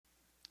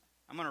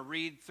I'm going to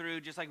read through,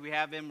 just like we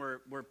have been,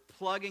 we're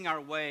plugging our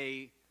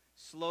way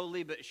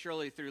slowly but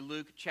surely through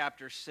Luke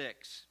chapter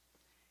 6.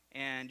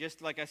 And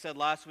just like I said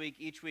last week,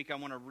 each week I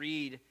want to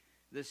read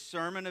this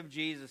sermon of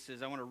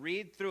Jesus's. I want to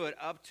read through it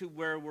up to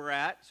where we're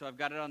at. So I've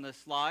got it on the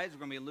slides.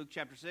 We're going to be in Luke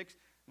chapter 6.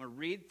 I'm going to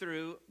read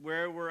through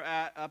where we're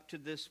at up to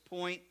this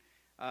point.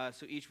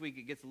 So each week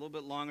it gets a little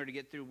bit longer to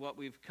get through what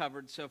we've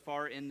covered so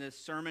far in this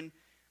sermon.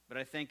 But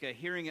I think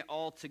hearing it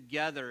all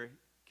together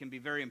can be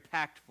very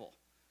impactful.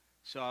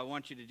 So I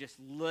want you to just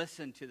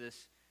listen to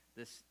this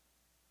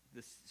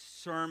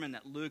sermon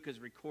that Luke has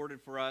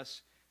recorded for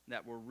us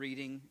that we're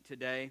reading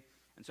today.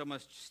 And so I'm going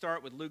to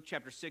start with Luke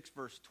chapter 6,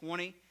 verse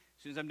 20.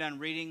 As soon as I'm done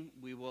reading,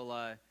 we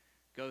will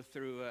go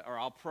through, or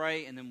I'll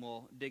pray, and then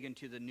we'll dig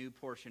into the new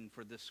portion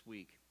for this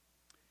week.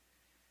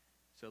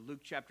 So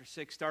Luke chapter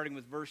 6, starting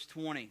with verse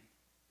 20. And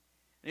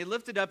he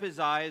lifted up his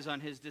eyes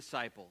on his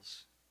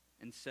disciples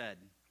and said,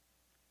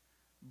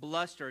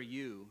 "Blessed are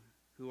you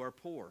who are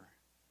poor,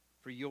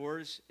 for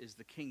yours is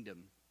the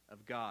kingdom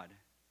of God.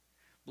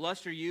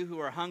 Blessed are you who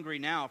are hungry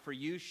now, for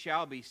you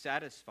shall be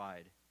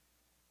satisfied.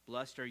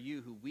 Blessed are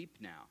you who weep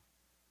now,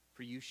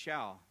 for you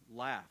shall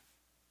laugh.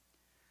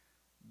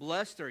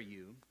 Blessed are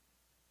you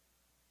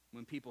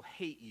when people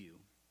hate you,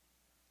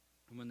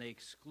 and when they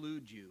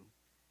exclude you,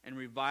 and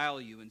revile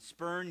you, and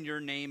spurn your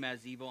name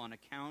as evil on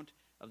account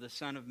of the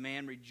Son of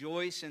Man.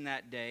 Rejoice in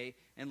that day,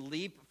 and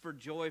leap for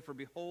joy, for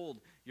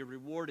behold, your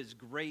reward is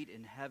great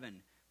in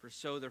heaven, for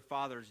so their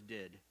fathers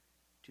did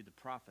to the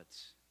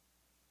prophets.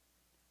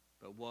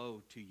 But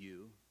woe to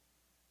you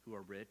who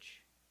are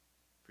rich,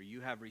 for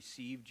you have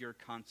received your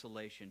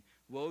consolation.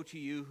 Woe to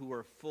you who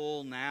are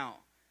full now,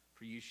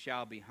 for you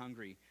shall be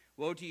hungry.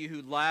 Woe to you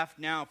who laugh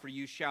now, for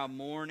you shall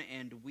mourn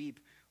and weep.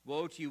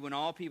 Woe to you when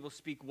all people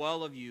speak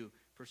well of you,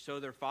 for so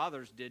their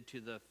fathers did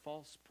to the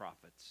false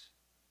prophets.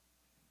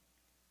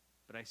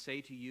 But I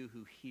say to you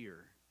who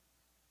hear,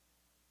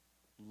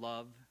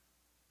 love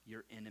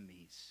your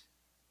enemies.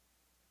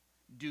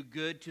 Do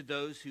good to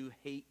those who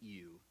hate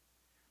you.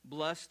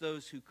 Bless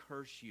those who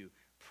curse you.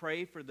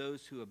 Pray for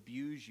those who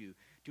abuse you.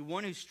 To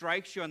one who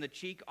strikes you on the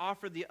cheek,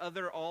 offer the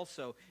other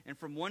also. And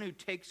from one who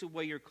takes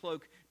away your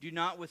cloak, do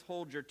not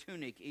withhold your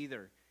tunic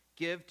either.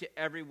 Give to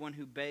everyone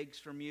who begs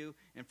from you,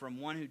 and from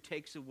one who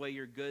takes away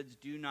your goods,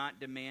 do not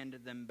demand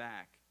them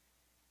back.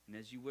 And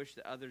as you wish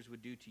that others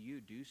would do to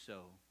you, do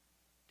so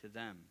to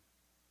them.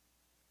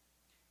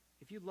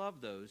 If you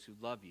love those who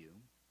love you,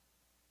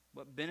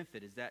 what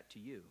benefit is that to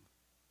you?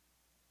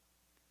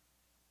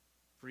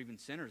 For even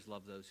sinners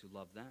love those who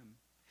love them.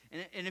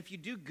 And if you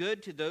do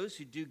good to those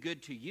who do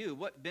good to you,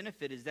 what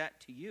benefit is that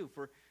to you?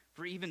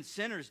 For even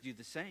sinners do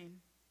the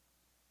same.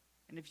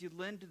 And if you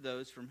lend to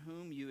those from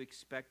whom you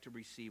expect to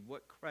receive,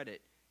 what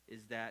credit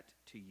is that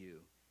to you?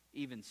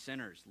 Even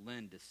sinners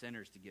lend to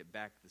sinners to get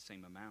back the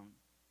same amount.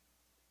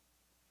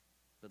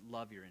 But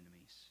love your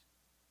enemies,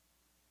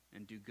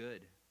 and do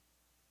good,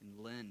 and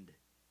lend,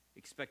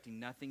 expecting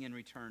nothing in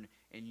return,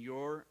 and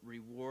your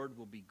reward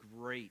will be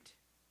great.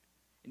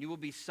 And you will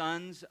be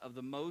sons of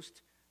the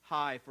Most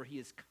High, for he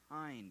is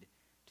kind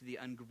to the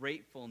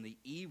ungrateful and the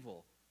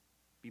evil.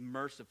 Be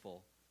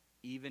merciful,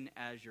 even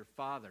as your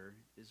Father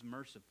is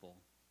merciful.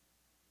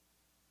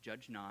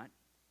 Judge not,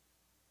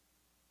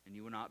 and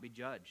you will not be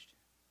judged.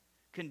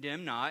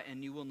 Condemn not,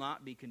 and you will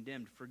not be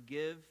condemned.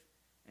 Forgive,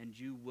 and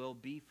you will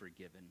be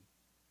forgiven.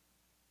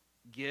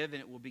 Give, and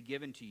it will be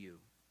given to you.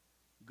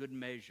 Good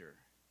measure,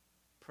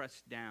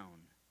 pressed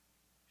down,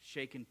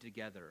 shaken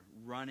together,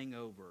 running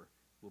over,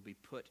 will be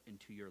put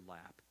into your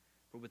lap.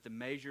 For with the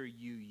measure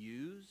you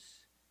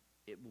use,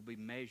 it will be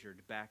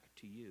measured back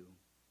to you.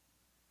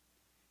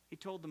 He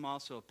told them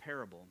also a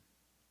parable.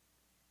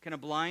 Can a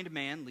blind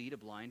man lead a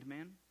blind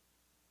man?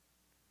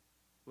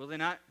 Will they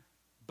not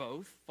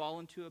both fall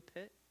into a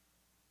pit?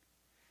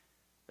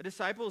 A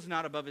disciple is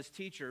not above his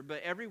teacher,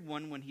 but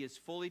everyone, when he is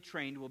fully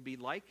trained, will be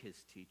like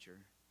his teacher.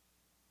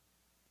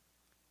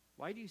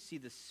 Why do you see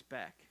the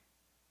speck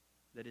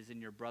that is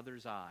in your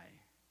brother's eye,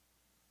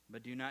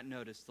 but do not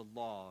notice the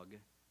log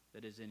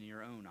that is in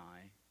your own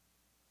eye?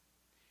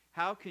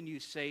 How can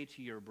you say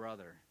to your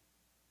brother,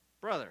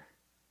 "Brother,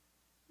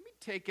 let me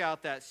take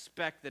out that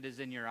speck that is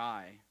in your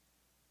eye,"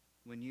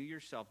 when you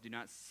yourself do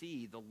not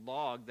see the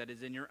log that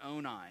is in your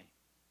own eye?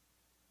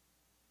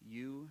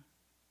 You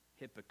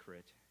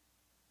hypocrite.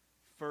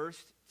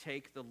 First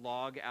take the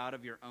log out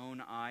of your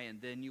own eye,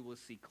 and then you will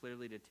see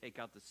clearly to take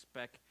out the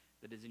speck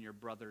that is in your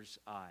brother's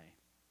eye.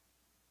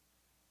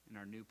 In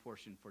our new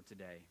portion for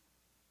today.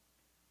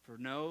 For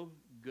no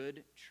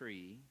good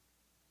tree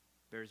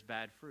bears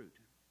bad fruit,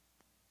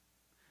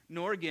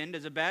 nor again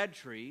does a bad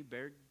tree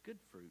bear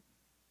good fruit.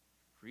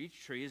 For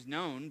each tree is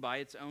known by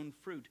its own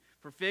fruit.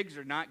 For figs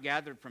are not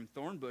gathered from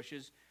thorn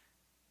bushes,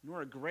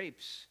 nor are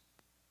grapes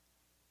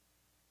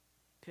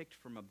picked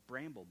from a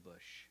bramble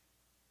bush.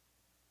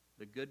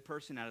 The good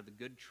person out of the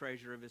good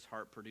treasure of his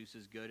heart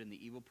produces good, and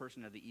the evil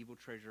person out of the evil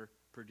treasure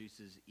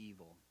produces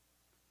evil.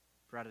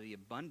 For out of the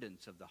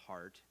abundance of the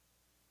heart,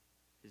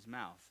 his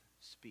mouth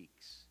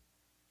speaks.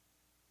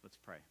 Let's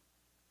pray.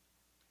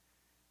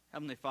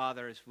 Heavenly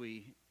Father, as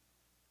we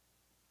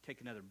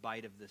take another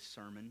bite of this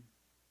sermon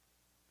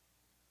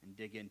and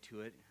dig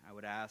into it, I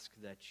would ask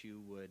that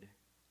you would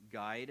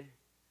guide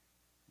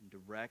and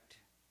direct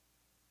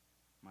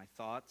my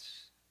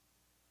thoughts,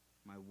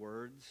 my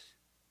words.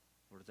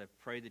 Lord, as I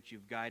pray that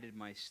you've guided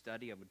my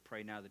study, I would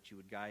pray now that you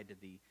would guide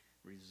the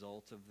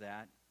result of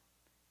that.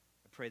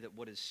 I pray that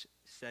what is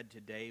said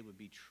today would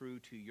be true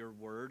to your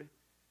word.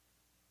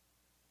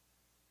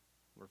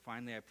 Lord,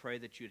 finally, I pray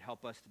that you'd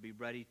help us to be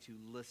ready to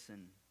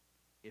listen.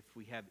 If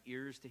we have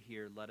ears to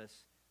hear, let us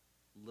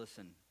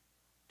listen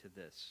to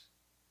this.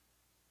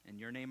 In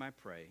your name I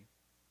pray,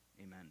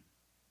 amen.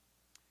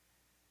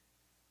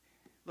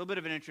 A little bit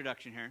of an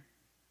introduction here,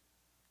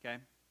 okay?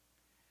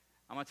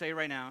 I'm going to tell you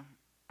right now,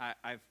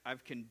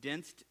 I've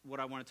condensed what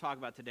I want to talk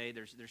about today.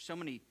 There's so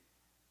many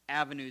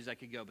avenues I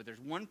could go, but there's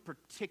one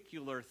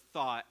particular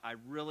thought I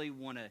really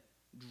want to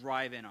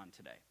drive in on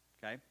today,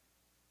 okay?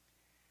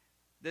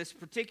 This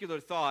particular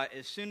thought,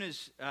 as soon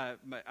as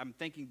I'm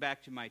thinking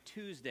back to my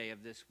Tuesday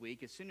of this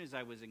week, as soon as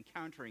I was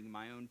encountering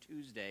my own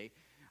Tuesday,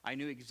 I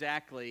knew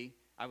exactly,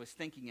 I was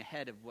thinking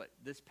ahead of what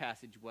this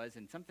passage was,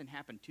 and something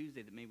happened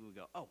Tuesday that maybe we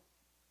go, oh,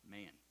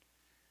 man,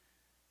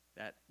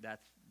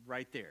 that's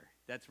right there.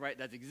 That's right.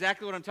 That's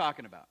exactly what I'm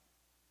talking about.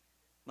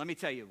 Let me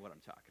tell you what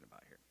I'm talking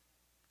about here.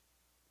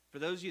 For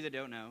those of you that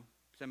don't know,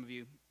 some of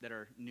you that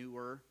are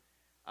newer,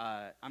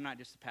 I'm not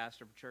just the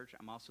pastor of a church.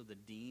 I'm also the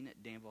dean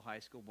at Danville High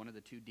School, one of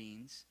the two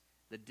deans,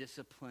 the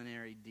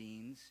disciplinary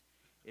deans.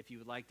 If you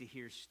would like to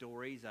hear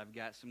stories, I've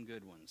got some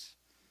good ones.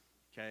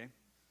 Okay?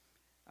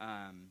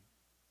 On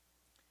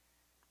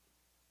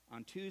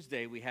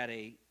Tuesday, we had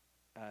a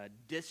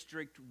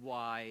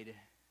district-wide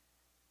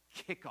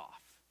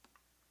kickoff.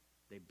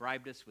 They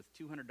bribed us with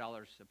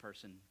 $200 a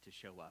person to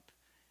show up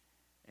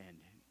and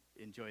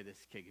enjoy this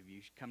kick. If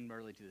you come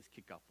early to this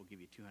kickoff, we'll give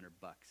you $200.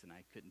 And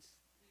I couldn't.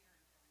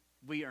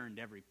 We earned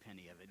every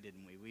penny of it,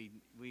 didn't we?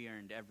 We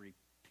earned every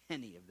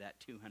penny of that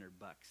 $200.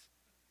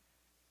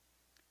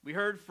 We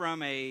heard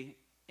from a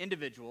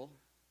individual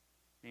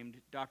named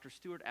Dr.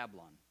 Stuart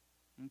Ablon.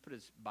 I'm going to put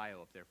his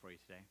bio up there for you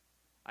today.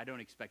 I don't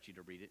expect you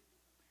to read it.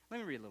 Let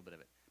me read a little bit of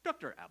it.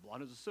 Dr.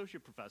 Ablon is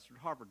associate professor at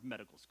Harvard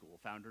Medical School,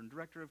 founder and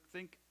director of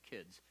Think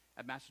Kids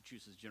at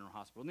Massachusetts General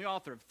Hospital, and the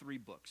author of 3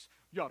 books.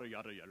 Yada,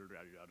 yada, yada,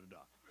 yada, yada,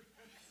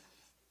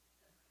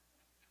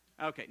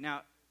 yada. Okay,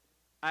 now,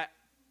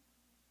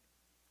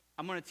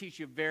 I'm going to teach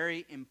you a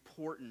very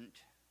important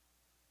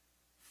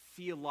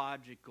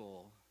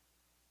theological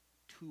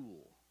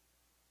tool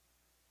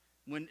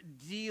when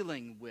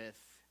dealing with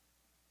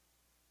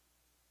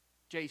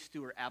J.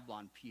 Stuart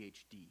Ablon,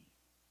 Ph.D.,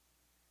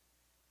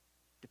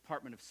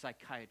 Department of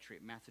Psychiatry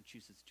at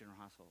Massachusetts General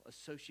Hospital,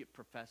 associate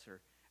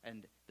professor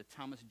and the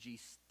Thomas G.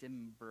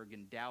 Stemberg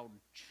Endowed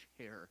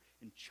Chair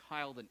in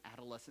Child and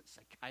Adolescent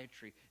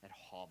Psychiatry at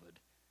Harvard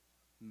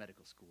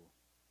Medical School.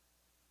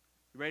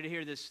 You ready to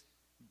hear this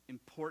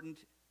important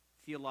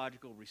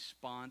theological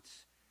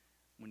response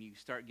when you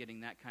start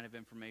getting that kind of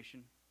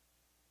information?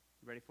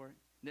 You ready for it?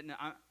 No,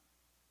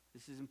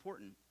 this is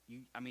important.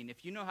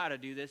 If you know how to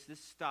do this, this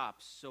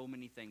stops so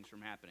many things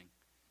from happening.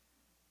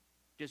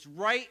 Just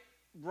right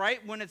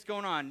when it's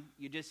going on,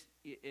 you just,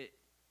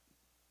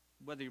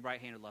 whether you're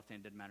right-handed or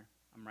left-handed, doesn't matter.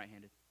 I'm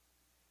right-handed.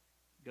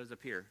 It goes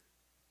up here.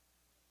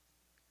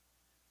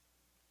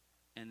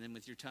 And then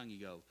with your tongue, you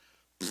go,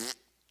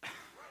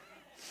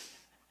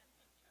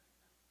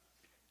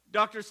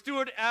 Dr.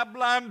 Stuart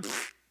Ablon,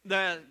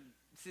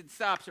 it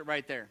stops it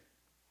right there.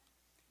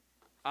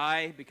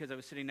 Because I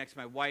was sitting next to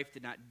my wife,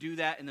 did not do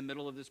that in the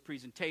middle of this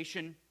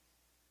presentation,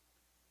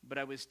 but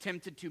I was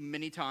tempted to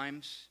many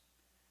times.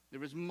 There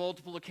was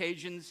multiple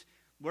occasions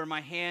where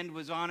my hand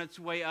was on its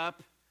way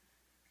up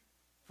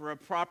for a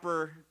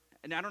proper,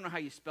 and I don't know how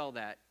you spell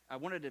that. I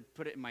wanted to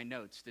put it in my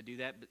notes to do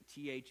that, but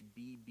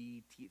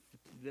T-H-B-B-T,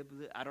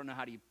 I don't know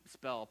how to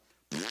spell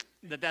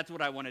that's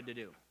what I wanted to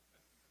do.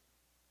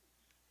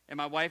 And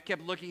my wife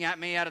kept looking at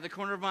me out of the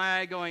corner of my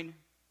eye going,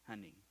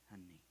 honey,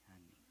 honey,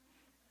 honey,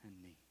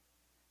 honey,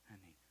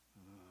 honey.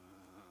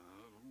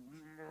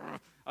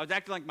 I was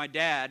acting like my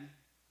dad.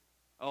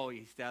 Oh,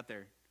 he's out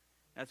there.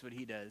 That's what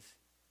he does.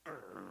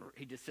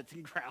 He just sits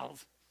and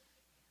growls.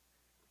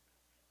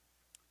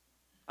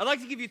 I'd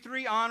like to give you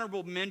 3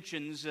 honorable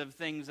mentions of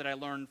things that I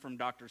learned from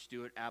Dr.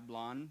 Stuart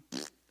Ablon.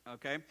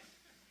 Okay?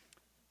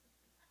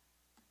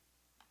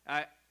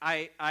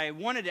 I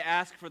wanted to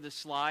ask for the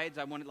slides.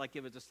 I wanted, like,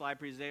 it was a slide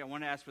presentation. I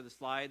wanted to ask for the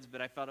slides,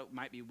 but I felt it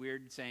might be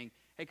weird saying,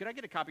 hey, could I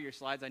get a copy of your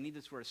slides? I need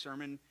this for a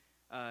sermon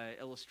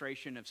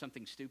illustration of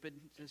something stupid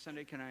this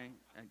Sunday. Can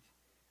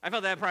I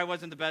felt that probably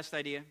wasn't the best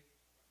idea.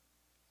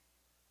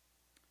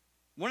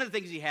 One of the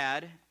things he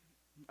had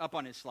up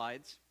on his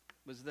slides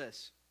was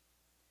this.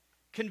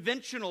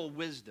 Conventional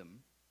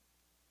wisdom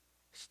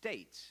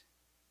states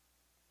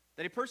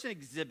that a person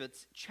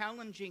exhibits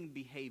challenging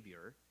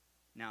behavior.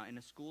 Now, in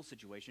a school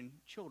situation,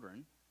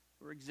 children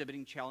who are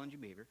exhibiting challenging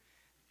behavior.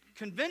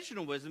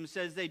 Conventional wisdom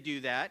says they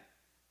do that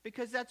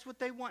because that's what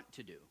they want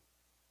to do.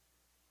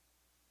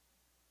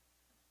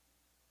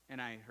 And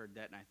I heard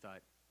that and I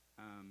thought,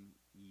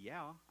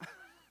 yeah.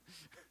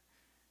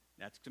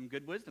 That's some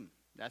good wisdom.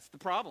 That's the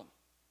problem.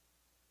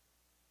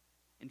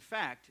 In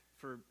fact,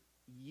 for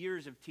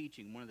years of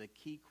teaching, one of the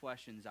key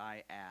questions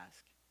I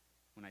ask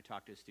when I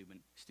talk to a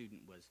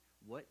student was,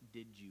 what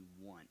did you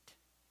want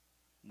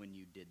when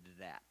you did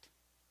that?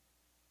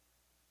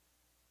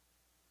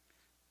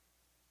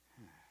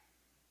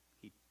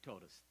 He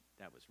told us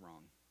that was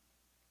wrong.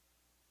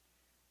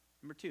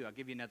 Number 2, I'll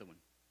give you another one.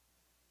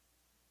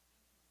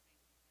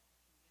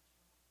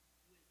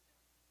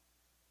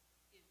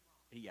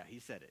 Yeah, he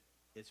said it.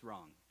 It's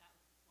wrong.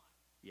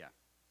 Yeah.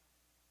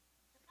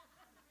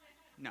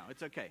 No,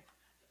 it's okay.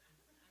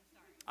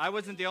 I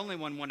wasn't the only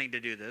one wanting to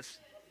do this.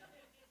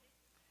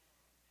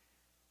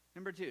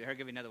 Number 2, I'll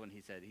give you another one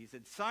he said. He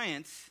said,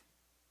 science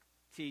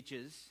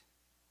teaches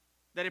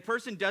that a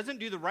person doesn't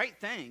do the right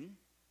thing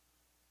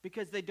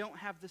because they don't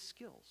have the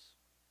skills.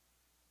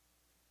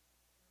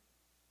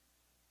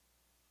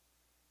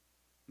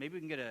 Maybe we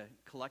can get a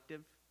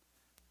collective.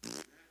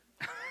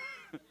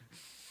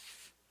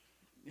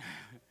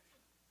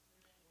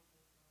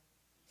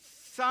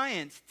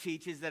 Science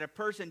teaches that a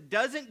person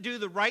doesn't do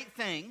the right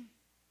thing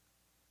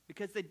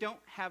because they don't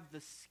have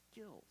the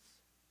skills.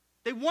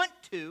 They want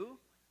to,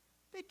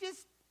 they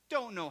just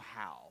don't know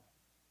how.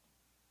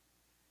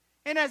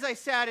 And as I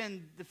sat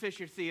in the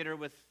Fisher Theater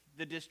with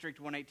the District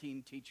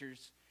 118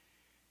 teachers,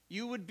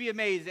 you would be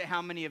amazed at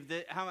how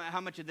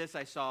much of this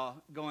I saw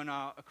going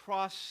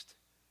across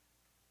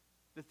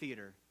the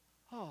theater.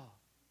 Oh,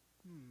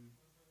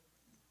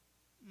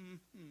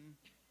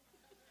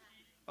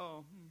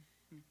 oh.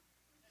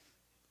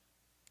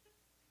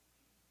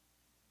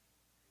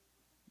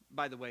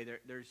 By the way,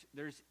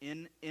 there's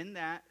in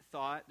that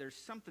thought, there's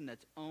something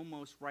that's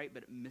almost right,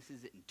 but it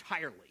misses it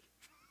entirely.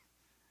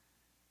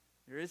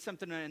 There is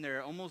something in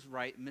there almost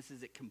right,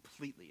 misses it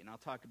completely, and I'll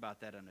talk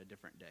about that on a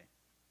different day.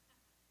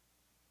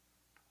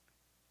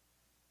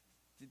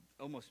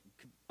 Almost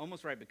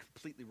right, but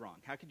completely wrong.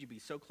 How could you be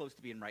so close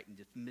to being right and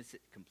just miss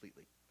it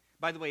completely?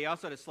 By the way, he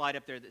also had a slide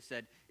up there that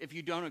said, if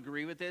you don't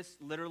agree with this,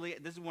 literally,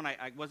 this is when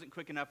I wasn't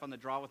quick enough on the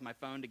draw with my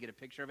phone to get a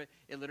picture of it.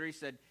 It literally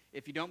said,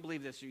 if you don't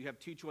believe this, you have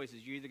 2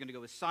 choices. You're either going to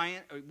go with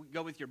science, or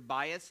go with your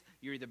bias.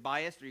 You're either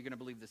biased or you're going to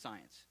believe the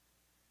science.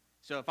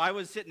 So if I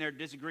was sitting there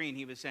disagreeing,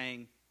 he was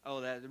saying, oh,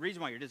 the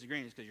reason why you're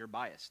disagreeing is because you're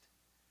biased.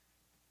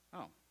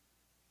 Oh.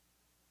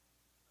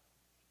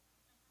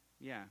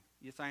 Yeah,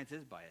 your science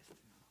is biased.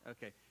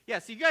 Okay. Yeah,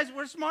 so you guys,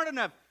 we're smart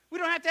enough. We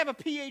don't have to have a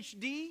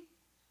PhD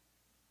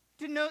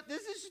to know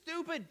this is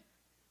stupid.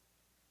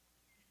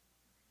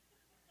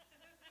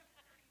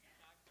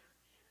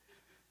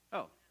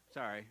 Oh,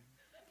 sorry.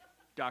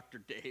 Dr.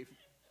 Dave.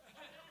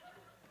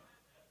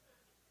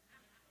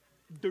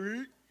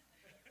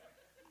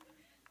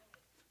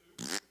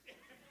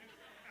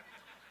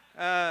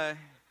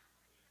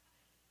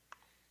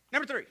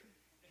 Number 3.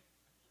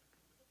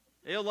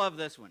 You'll love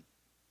this one.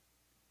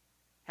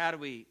 How do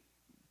we,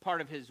 part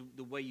of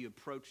the way you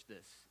approach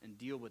this and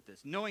deal with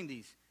this, knowing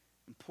these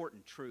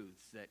important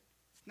truths that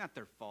it's not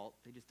their fault,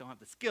 they just don't have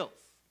the skills.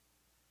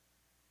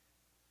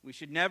 We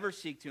should never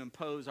seek to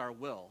impose our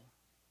will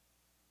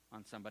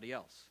on somebody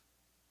else.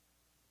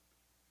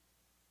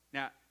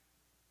 Now,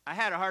 I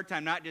had a hard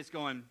time not just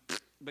going,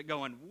 but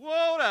going,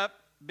 hold up,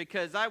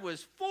 because I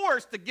was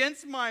forced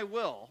against my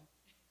will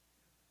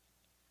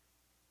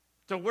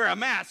to wear a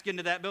mask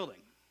into that building.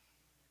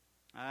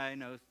 I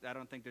know, I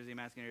don't think there's a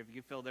mask in here if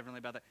you feel differently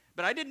about that.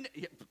 But I didn't,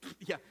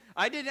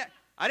 I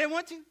didn't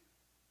want to.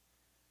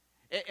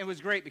 It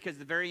was great because at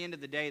the very end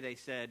of the day they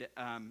said,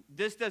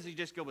 this doesn't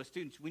just go with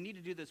students. We need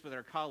to do this with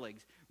our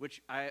colleagues,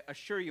 which I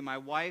assure you my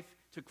wife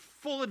took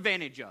full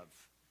advantage of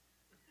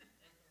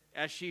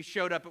as she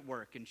showed up at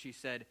work. And she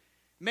said,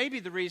 maybe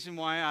the reason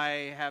why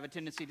I have a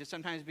tendency to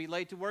sometimes be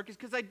late to work is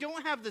because I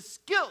don't have the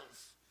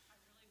skills.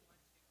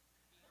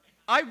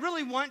 I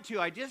really want to.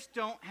 I just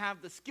don't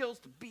have the skills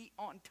to be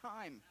on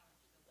time.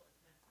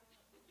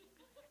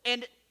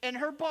 And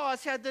her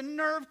boss had the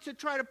nerve to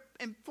try to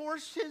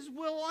enforce his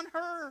will on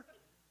her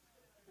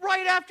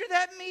right after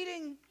that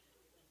meeting.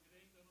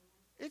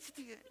 It's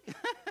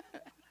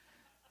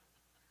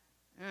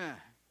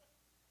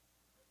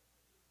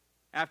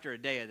After a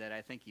day of that,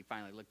 I think he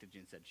finally looked at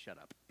you and said, shut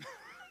up.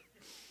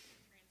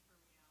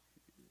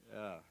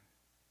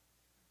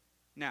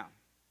 Now,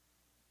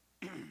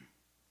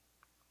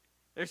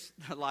 there's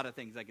a lot of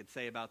things I could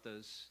say about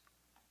those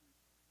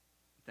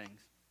things.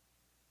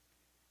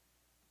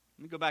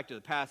 Let me go back to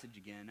the passage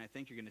again. I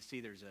think you're going to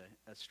see there's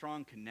a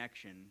strong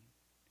connection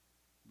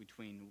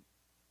between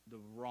the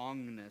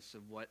wrongness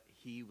of what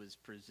he was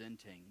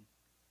presenting.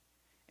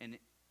 And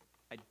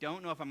I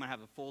don't know if I'm going to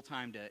have a full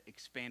time to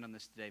expand on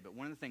this today, but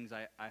one of the things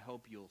I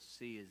hope you'll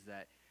see is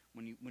that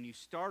when you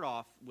start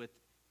off with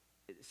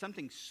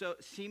something so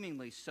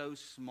seemingly so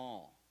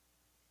small,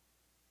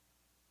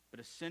 but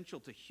essential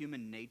to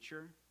human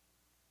nature,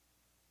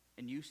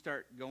 and you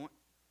start going,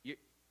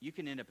 you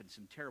can end up in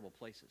some terrible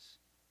places.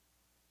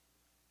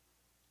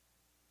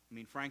 I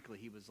mean, frankly,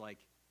 he was like,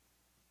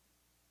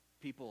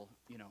 people,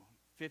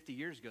 50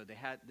 years ago,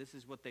 this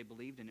is what they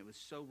believed, and it was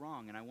so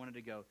wrong. And I wanted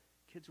to go,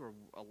 kids were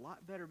a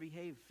lot better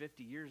behaved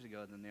 50 years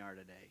ago than they are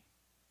today.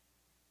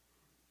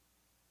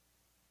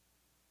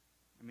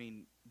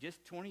 mean,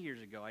 just 20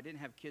 years ago, I didn't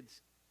have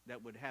kids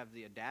that would have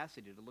the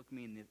audacity to look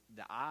me in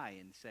the eye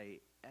and say,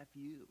 F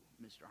you,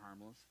 Mr.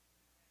 Harmless.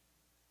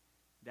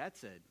 That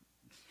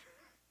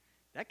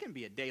can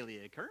be a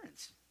daily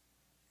occurrence.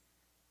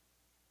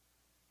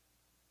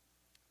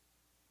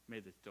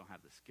 Maybe they don't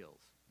have the skills,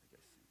 I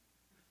guess.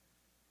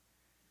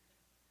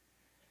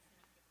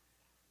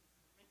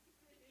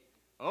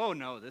 Oh,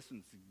 no, this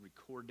one's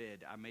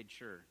recorded. I made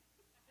sure.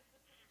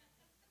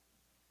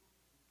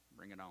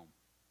 Bring it on.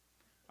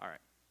 All right.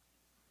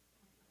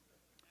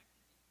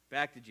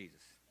 Back to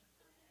Jesus.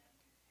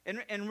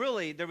 And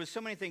really, there was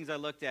so many things I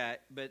looked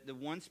at, but the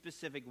one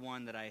specific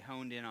one that I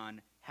honed in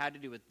on had to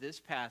do with this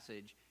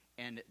passage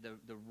and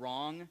the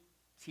wrong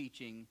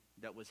teaching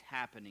that was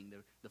happening,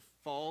 the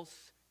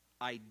false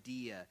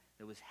idea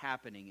that was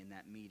happening in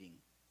that meeting.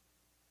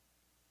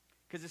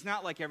 Because it's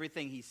not like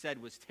everything he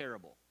said was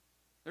terrible.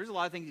 There's a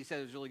lot of things he said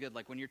that was really good.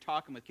 Like when you're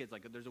talking with kids,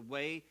 like there's a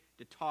way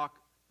to talk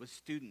with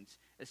students,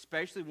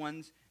 especially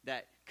ones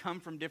that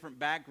come from different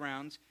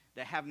backgrounds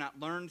that have not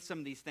learned some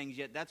of these things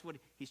yet. That's what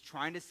he's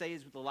trying to say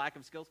is with the lack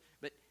of skills.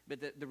 But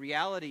the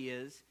reality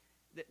is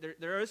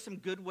that there are some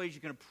good ways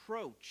you can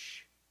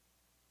approach.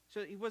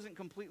 So he wasn't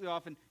completely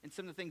off in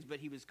some of the things, but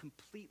he was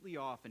completely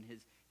off in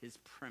his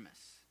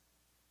premise.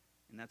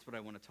 And that's what I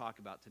want to talk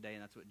about today,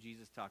 and that's what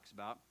Jesus talks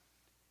about.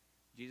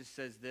 Jesus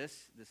says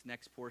this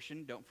next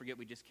portion. Don't forget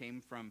we just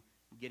came from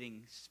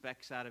getting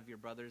specks out of your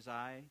brother's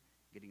eye,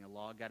 getting a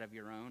log out of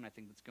your own. I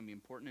think that's going to be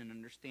important in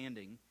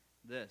understanding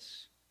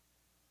this.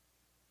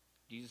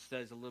 Jesus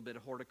says a little bit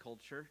of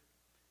horticulture.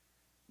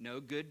 No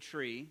good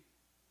tree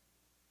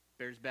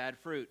bears bad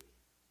fruit.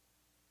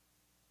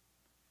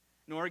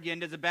 Nor again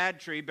does a bad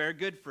tree bear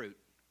good fruit.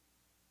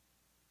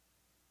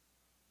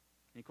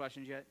 Any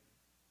questions yet?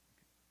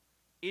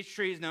 Each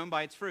tree is known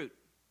by its fruit.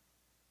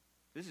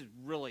 This is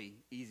really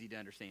easy to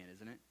understand,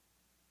 isn't it?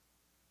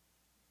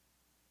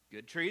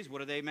 Good trees, what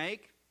do they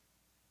make?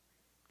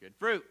 Good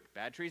fruit.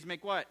 Bad trees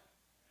make what?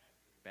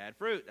 Bad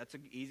fruit. That's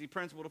an easy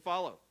principle to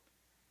follow.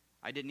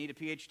 I didn't need a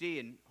PhD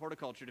in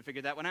horticulture to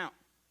figure that one out.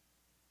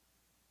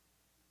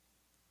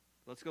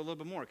 Let's go a little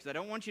bit more, because I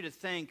don't want you to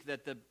think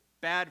that the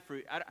bad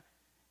fruit,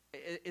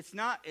 he's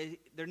not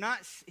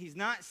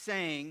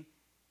saying,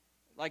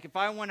 like if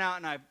I went out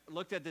and I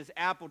looked at this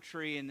apple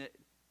tree and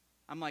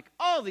I'm like,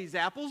 oh, these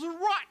apples are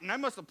rotten. I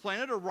must have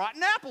planted a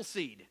rotten apple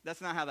seed.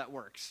 That's not how that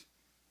works.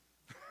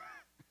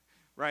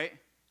 Right?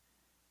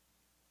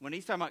 When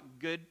he's talking about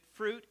good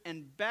fruit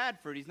and bad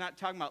fruit, he's not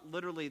talking about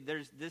literally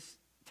there's this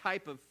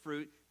type of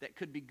fruit that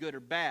could be good or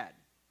bad.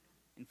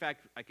 In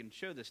fact, I can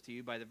show this to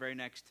you by the very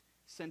next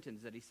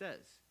sentence that he says.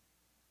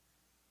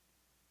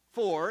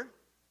 For,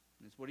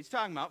 that's what he's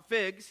talking about,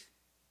 figs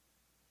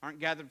aren't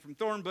gathered from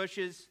thorn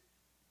bushes,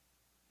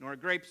 nor are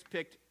grapes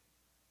picked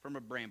from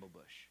a bramble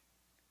bush.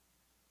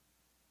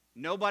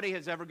 Nobody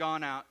has ever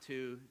gone out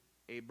to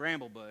a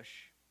bramble bush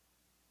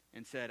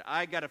and said,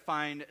 I got to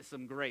find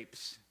some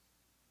grapes.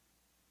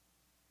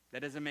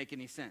 That doesn't make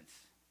any sense.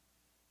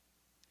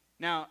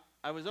 Now,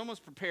 I was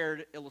almost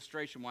prepared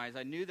illustration-wise.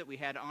 I knew that we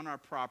had on our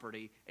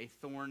property a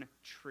thorn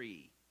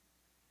tree.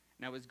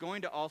 And I was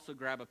going to also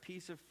grab a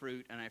piece of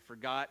fruit, and I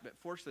forgot. But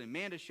fortunately,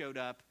 Amanda showed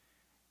up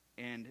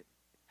and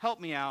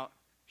helped me out.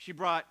 She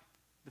brought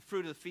the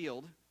fruit of the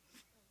field,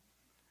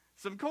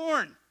 some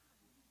corn.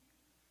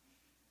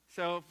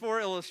 So for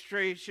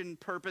illustration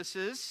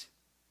purposes,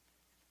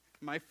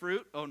 my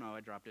fruit, oh no, I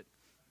dropped it.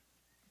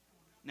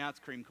 Now it's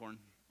cream corn.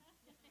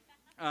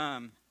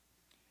 Yeah,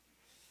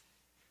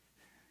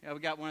 we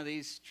got one of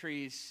these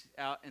trees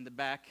out in the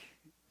back,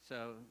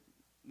 so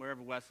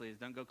wherever Wesley is,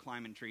 don't go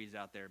climbing trees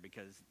out there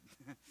because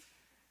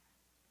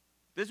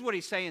this is what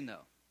he's saying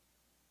though.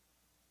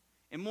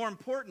 And more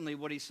importantly,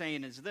 what he's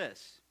saying is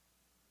this.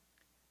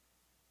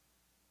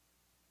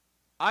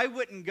 I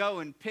wouldn't go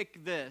and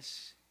pick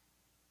this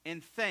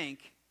and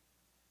think,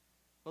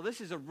 well,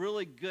 this is a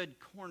really good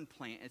corn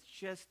plant. It's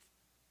just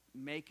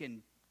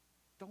making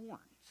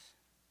thorns.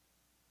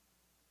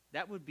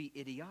 That would be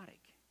idiotic.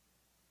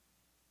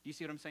 Do you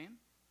see what I'm saying?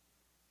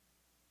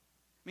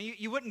 I mean,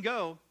 you wouldn't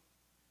go,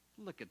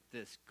 look at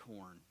this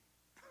corn.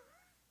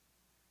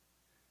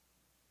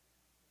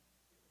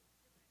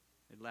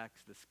 It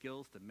lacks the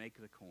skills to make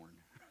the corn.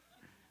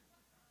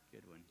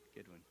 Good one,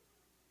 good one.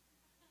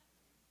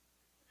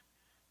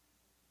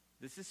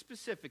 This is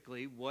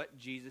specifically what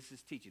Jesus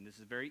is teaching. This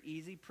is a very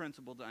easy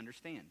principle to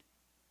understand.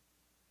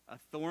 A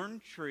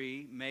thorn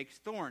tree makes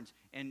thorns.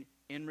 And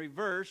in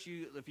reverse,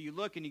 if you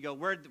look and you go,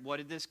 what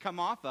did this come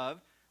off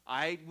of?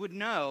 I would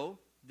know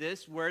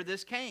where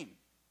this came.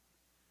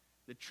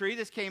 The tree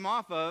this came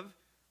off of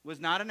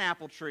was not an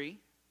apple tree.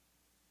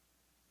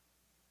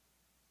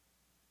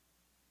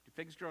 Do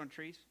figs grow on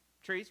trees?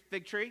 Trees?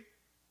 Fig tree?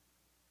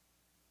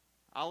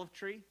 Olive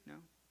tree? No.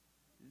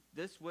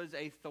 This was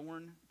a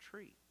thorn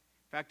tree.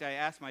 In fact, I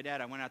asked my dad,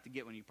 I went out to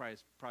get one. You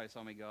probably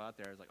saw me go out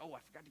there. I was like, oh, I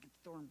forgot to get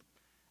the thorn.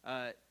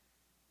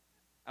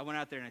 I went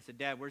out there and I said,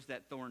 Dad, where's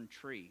that thorn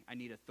tree? I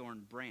need a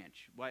thorn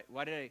branch. Why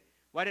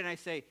didn't I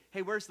say,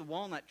 hey, where's the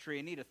walnut tree?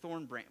 I need a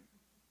thorn branch.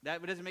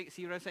 That doesn't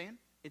see what I'm saying?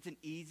 It's an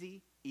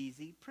easy,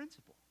 easy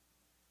principle.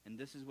 And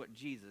this is what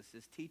Jesus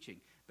is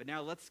teaching. But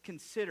now let's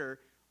consider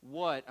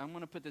what, I'm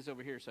going to put this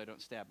over here so I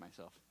don't stab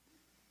myself.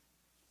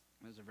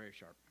 Those are very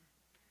sharp.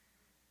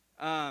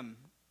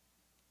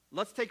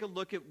 Let's take a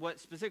look at what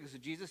specifically. So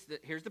Jesus,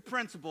 here's the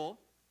principle.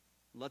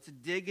 Let's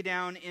dig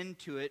down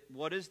into it.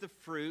 What is the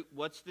fruit?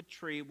 What's the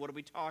tree? What are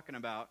we talking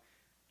about?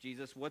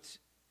 Jesus, what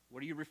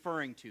are you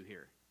referring to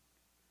here?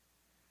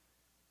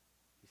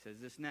 He says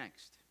this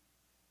next.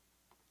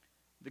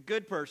 The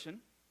good person,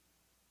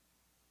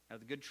 out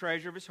of the good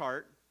treasure of his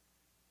heart,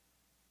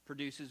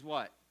 produces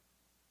what?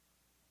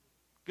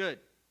 Good.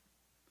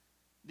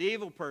 The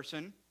evil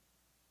person,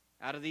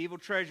 out of his evil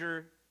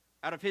treasure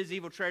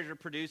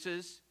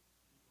produces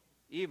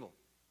evil.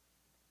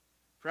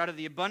 For out of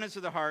the abundance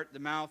of the heart, the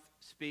mouth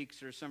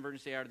speaks, or some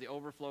versions say out of the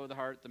overflow of the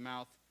heart, the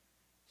mouth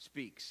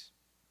speaks.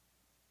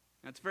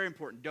 That's very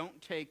important. Don't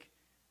take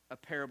a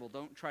parable.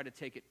 Don't try to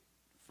take it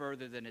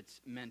further than it's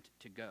meant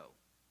to go.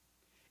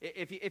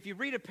 If you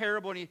read a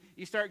parable and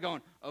you start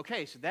going,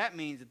 okay, so that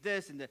means that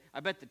this, and I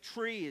bet the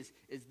tree is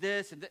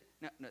this, and that.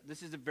 No,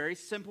 this is a very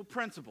simple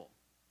principle.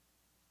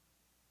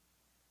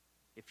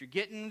 If you're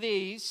getting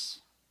these,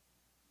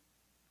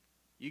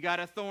 you got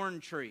a thorn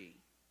tree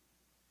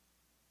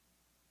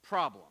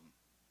problem.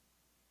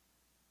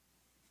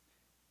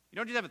 You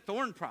don't just have a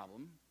thorn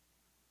problem,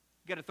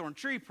 you got a thorn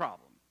tree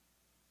problem.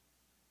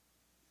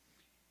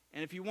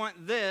 And if you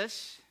want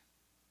this,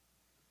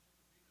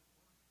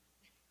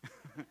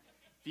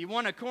 if you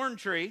want a corn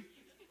tree,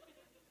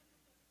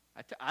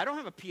 I don't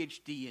have a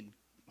PhD in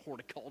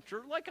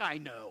horticulture, like I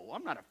know.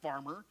 I'm not a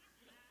farmer.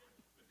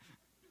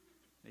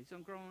 These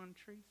don't grow on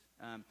trees.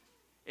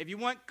 If you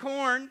want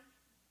corn,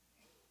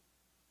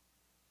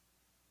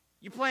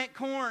 you plant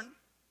corn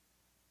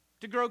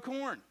to grow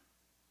corn.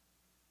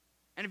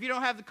 And if you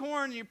don't have the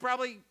corn, you're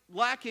probably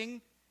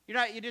lacking.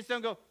 You just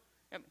don't go,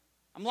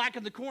 I'm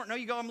lacking the corn. No,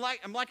 you go,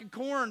 I'm lacking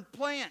corn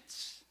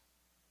plants.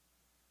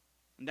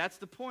 And that's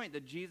the point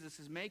that Jesus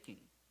is making.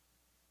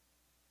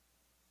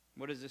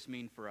 What does this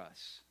mean for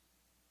us?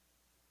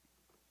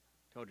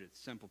 I told you it's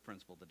a simple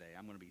principle today.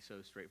 I'm going to be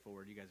so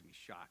straightforward. You guys will be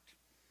shocked.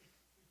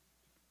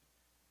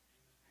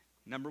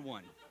 Number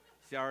one.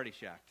 See, already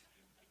shocked.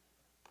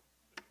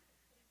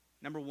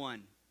 Number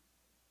one.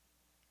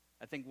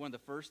 I think one of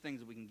the first things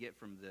that we can get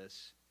from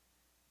this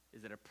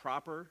is that a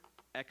proper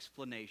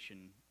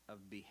explanation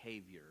of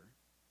behavior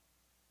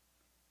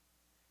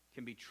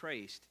can be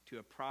traced to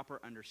a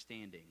proper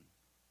understanding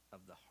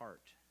of the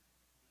heart.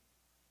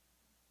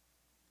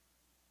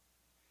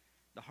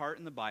 The heart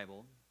in the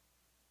Bible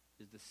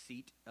is the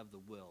seat of the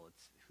will.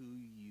 It's who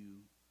you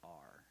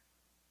are.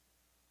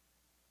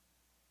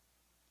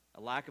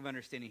 A lack of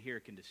understanding here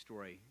can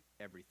destroy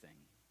everything.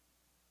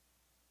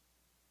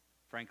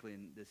 Frankly,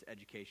 in this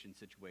education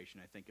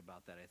situation, I think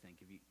about that. I think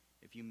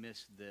if you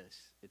miss this,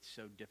 it's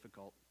so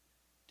difficult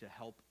to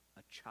help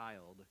a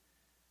child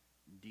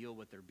deal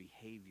with their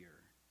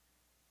behavior.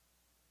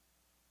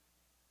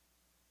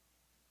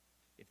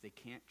 If they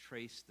can't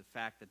trace the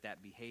fact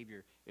that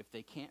behavior, if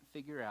they can't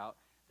figure out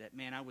that,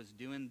 man, I was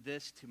doing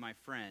this to my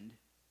friend,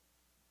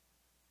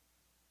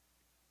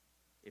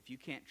 if you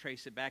can't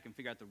trace it back and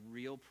figure out the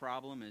real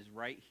problem is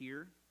right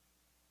here,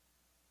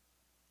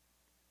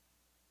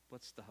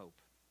 what's the hope?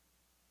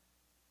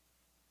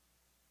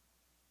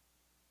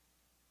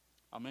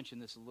 I'll mention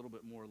this a little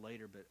bit more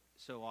later, but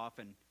so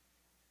often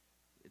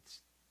it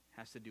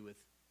has to do with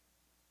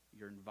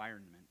your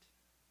environment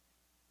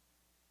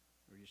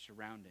or your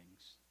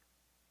surroundings.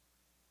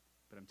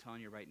 But I'm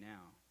telling you right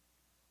now,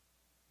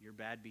 your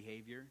bad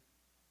behavior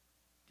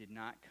did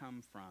not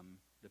come from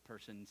the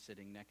person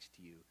sitting next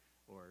to you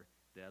or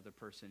the other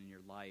person in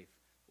your life,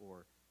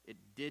 or it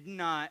did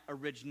not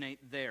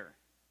originate there.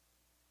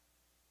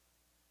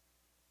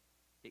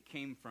 It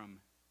came from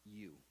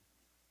you.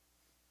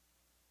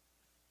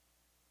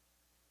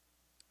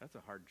 That's a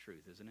hard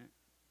truth, isn't it?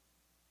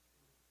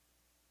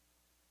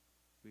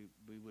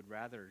 We would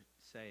rather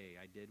say,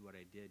 I did what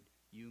I did.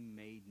 You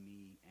made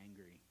me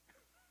angry.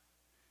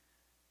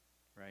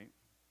 Right?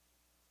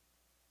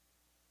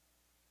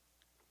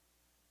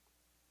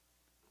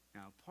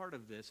 Now, part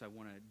of this I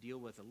want to deal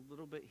with a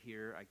little bit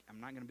here. I'm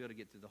not going to be able to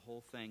get through the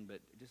whole thing, but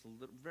just a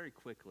little, very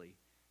quickly.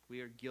 We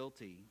are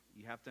guilty.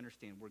 You have to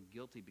understand we're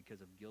guilty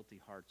because of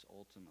guilty hearts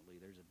ultimately.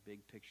 There's a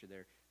big picture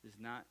there. This is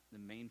not the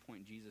main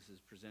point Jesus is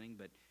presenting,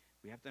 but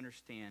we have to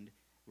understand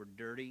we're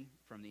dirty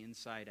from the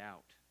inside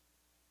out.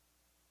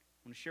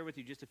 I want to share with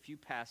you just a few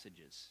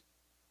passages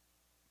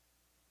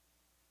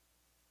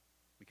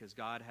because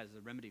God has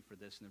the remedy for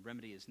this, and the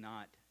remedy is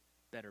not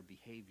better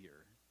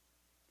behavior.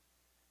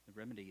 The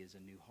remedy is a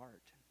new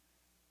heart.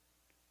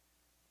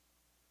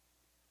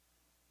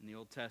 In the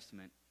Old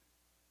Testament,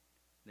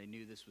 they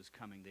knew this was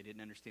coming. They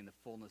didn't understand the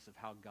fullness of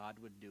how God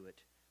would do it,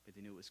 but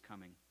they knew it was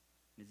coming.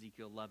 In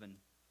Ezekiel 11,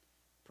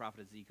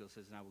 prophet Ezekiel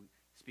says, and I will,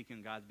 speaking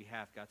on God's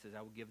behalf, God says,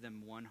 I will give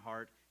them one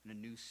heart and a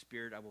new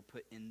spirit I will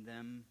put in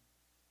them.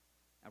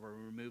 I will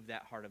remove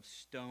that heart of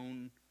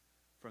stone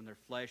from their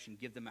flesh and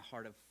give them a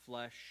heart of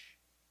flesh,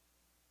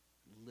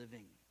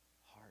 living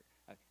heart.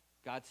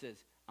 God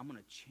says, I'm going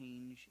to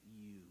change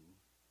you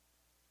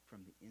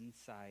from the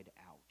inside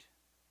out.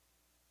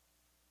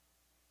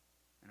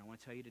 And I want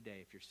to tell you today,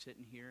 if you're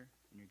sitting here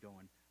and you're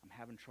going, I'm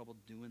having trouble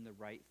doing the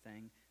right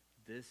thing,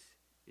 this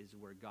is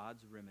where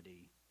God's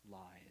remedy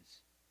lies,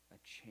 a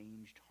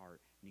changed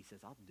heart. And he says,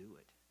 I'll do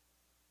it.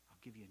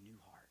 I'll give you a new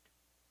heart.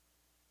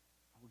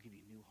 I will give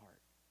you a new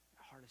heart.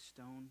 A heart of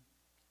stone,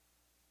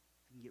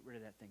 I can get rid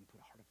of that thing, put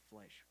a heart of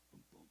flesh.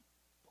 Boom, boom,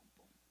 boom,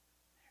 boom.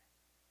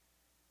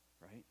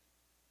 There. Right?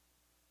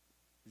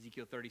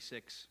 Ezekiel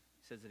 36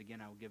 says it again,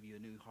 I will give you a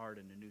new heart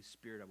and a new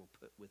spirit I will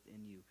put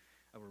within you.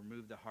 I will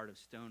remove the heart of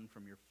stone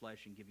from your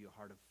flesh and give you a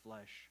heart of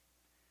flesh.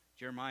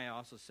 Jeremiah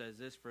also says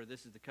this, for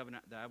this is the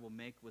covenant that I will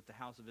make with the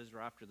house of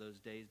Israel after those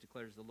days,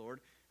 declares the Lord.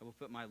 I will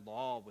put my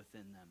law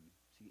within them.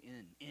 See,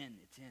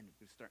 it's in.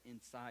 We start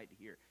inside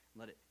here.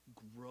 Let it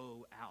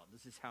grow out.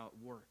 This is how it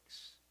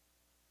works.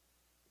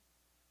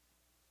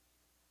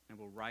 I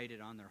will write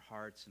it on their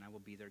hearts, and I will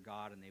be their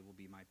God, and they will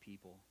be my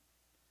people.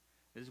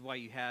 This is why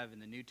you have in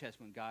the New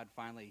Testament, God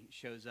finally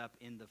shows up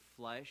in the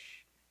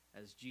flesh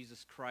as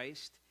Jesus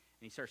Christ.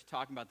 And he starts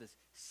talking about this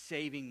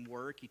saving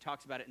work. He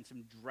talks about it in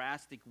some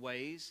drastic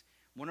ways.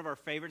 One of our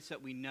favorites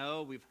that we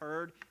know, we've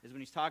heard, is when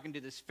he's talking to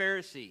this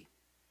Pharisee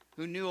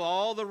who knew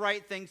all the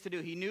right things to do.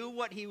 He knew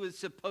what he was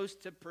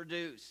supposed to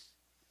produce.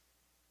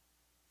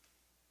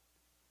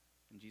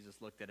 And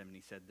Jesus looked at him and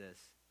he said this,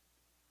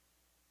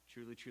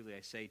 truly, truly, I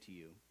say to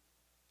you,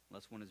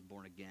 unless one is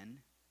born again,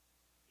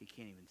 he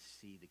can't even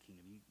see the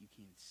kingdom. You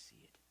can't even see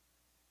it.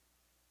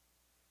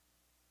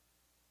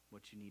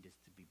 What you need is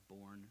to be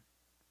born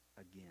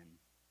again.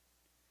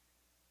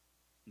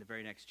 In the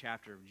very next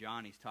chapter of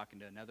John, he's talking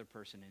to another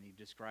person, and he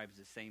describes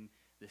the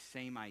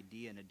same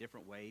idea in a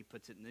different way. He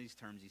puts it in these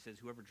terms. He says,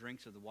 whoever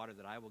drinks of the water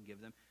that I will give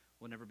them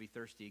will never be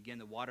thirsty again.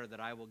 The water that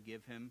I will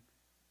give him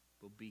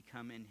will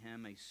become in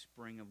him a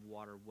spring of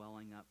water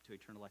welling up to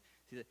eternal life.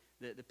 See,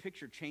 the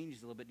picture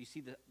changes a little bit. You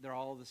see that they're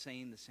all the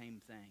same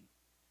thing.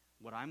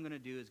 What I'm going to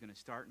do is going to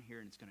start in here,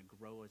 and it's going to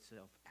grow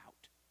itself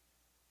out.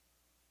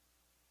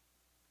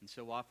 And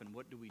so often,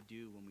 what do we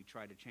do when we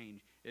try to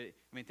change?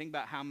 Think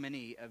about how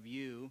many of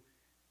you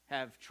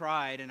have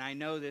tried, and I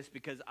know this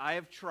because I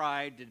have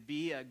tried to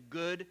be a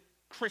good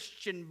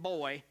Christian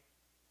boy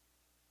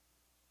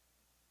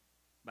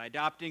by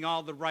adopting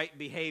all the right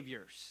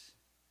behaviors.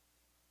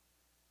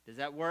 Does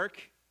that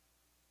work?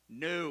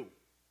 No.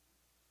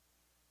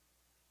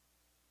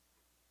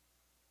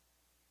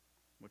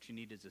 What you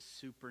need is a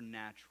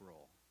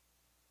supernatural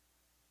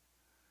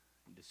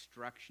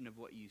destruction of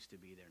what used to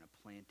be there and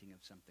a planting of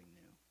something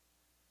new.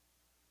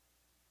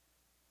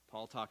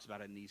 Paul talks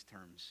about it in these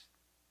terms.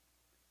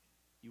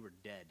 You were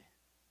dead.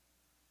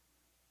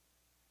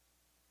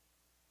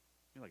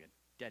 You're like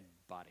a dead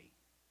body.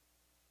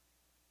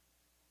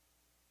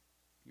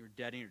 You were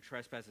dead in your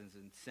trespasses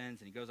and sins.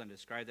 And he goes on to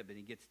describe that, but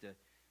he gets to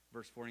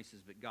verse 4 and he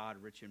says, but God,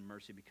 rich in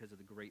mercy, because of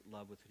the great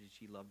love with which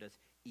he loved us,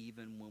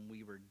 even when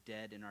we were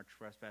dead in our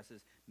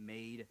trespasses,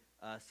 made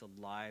us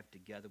alive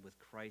together with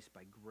Christ.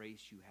 By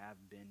grace you have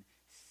been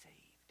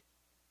saved.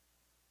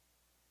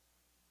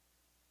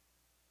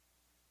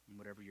 And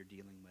whatever you're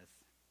dealing with,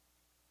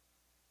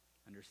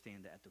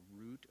 understand that at the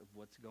root of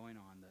what's going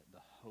on, the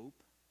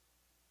hope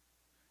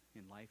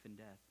in life and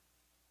death,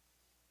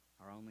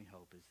 our only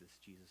hope is this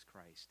Jesus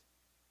Christ,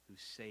 who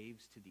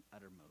saves to the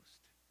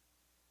uttermost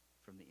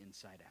from the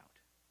inside out.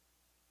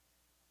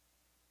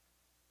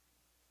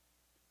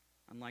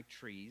 Unlike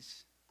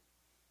trees,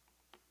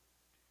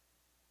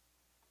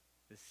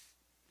 this,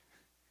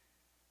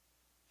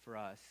 for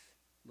us,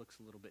 looks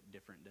a little bit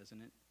different, doesn't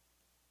it?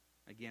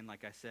 Again,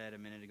 like I said a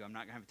minute ago, I'm not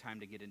going to have time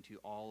to get into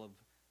all of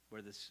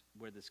where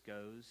this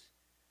goes,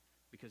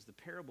 because the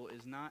parable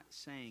is not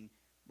saying,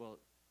 well,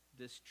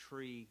 this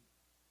tree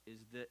is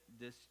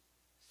this.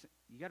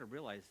 You got to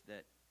realize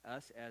that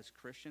us as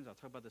Christians, I'll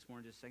talk about this more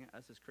in just a second,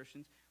 us as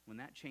Christians, when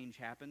that change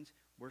happens,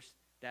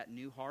 that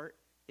new heart,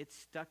 it's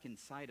stuck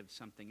inside of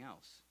something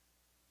else.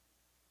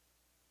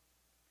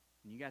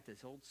 And you got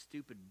this old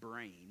stupid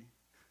brain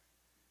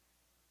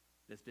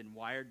that's been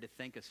wired to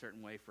think a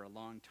certain way for a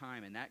long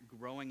time, and that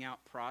growing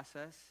out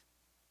process,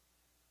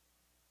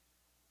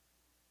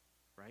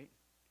 right?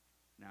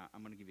 Now,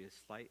 I'm going to give you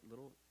a slight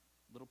little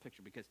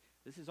picture, because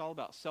this is all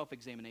about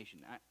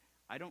self-examination.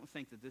 I don't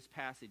think that this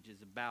passage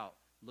is about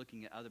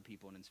looking at other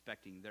people and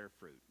inspecting their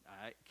fruit.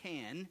 I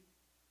can,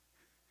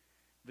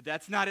 but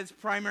that's not its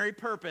primary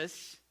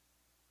purpose.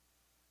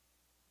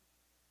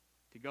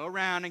 To go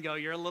around and go,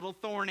 you're a little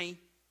thorny.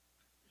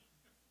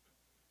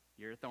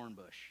 You're a thorn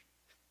bush.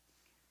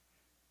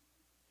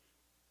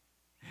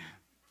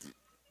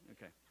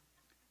 Okay.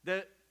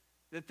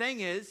 The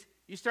thing is,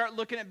 you start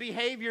looking at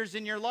behaviors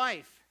in your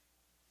life.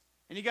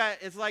 And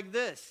it's like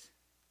this.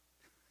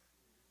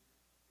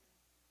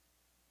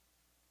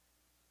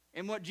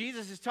 And what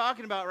Jesus is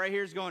talking about right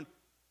here is going,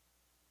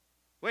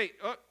 wait,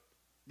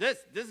 this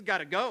has got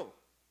to go.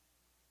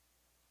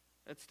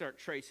 Let's start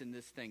tracing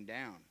this thing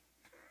down.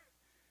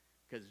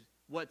 Because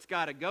what's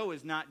got to go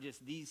is not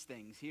just these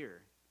things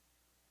here.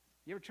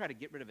 You ever try to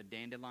get rid of a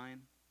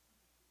dandelion?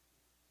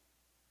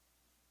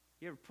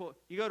 You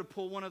go to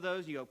pull one of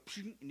those, and you go,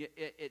 and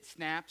it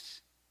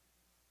snaps.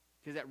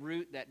 Because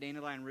that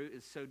dandelion root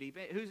is so deep.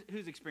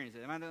 Who's experienced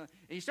it? And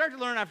you start to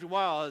learn after a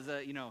while as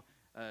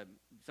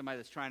somebody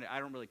that's trying to, I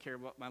don't really care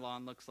what my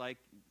lawn looks like.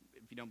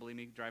 If you don't believe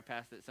me, drive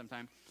past it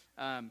sometime.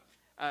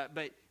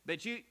 But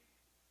if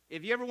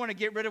you ever want to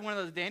get rid of one of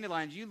those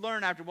dandelions, you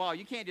learn after a while,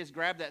 you can't just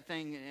grab that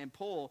thing and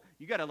pull.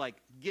 You got to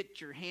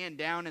get your hand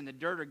down in the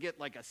dirt or get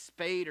a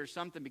spade or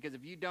something, because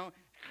if you don't,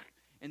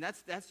 and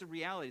that's the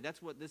reality.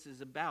 That's what this is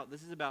about.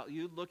 This is about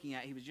you looking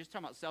at, he was just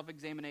talking about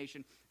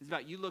self-examination. It's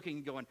about you looking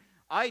and going,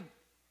 I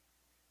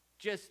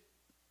just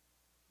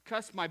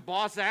cussed my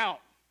boss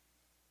out.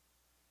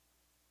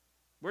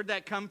 Where'd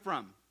that come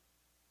from?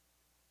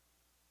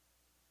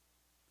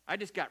 I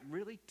just got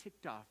really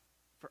ticked off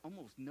for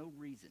almost no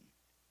reason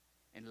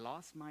and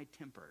lost my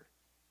temper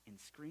and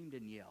screamed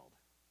and yelled.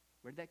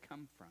 Where'd that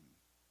come from?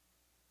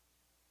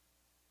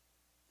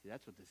 See,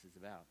 that's what this is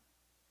about.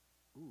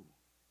 Ooh,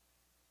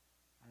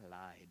 I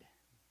lied.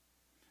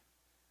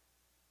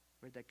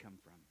 Where'd that come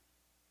from?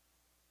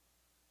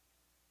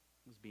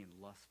 I was being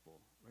lustful.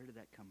 Where did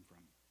that come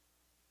from?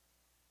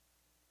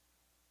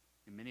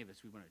 And many of us,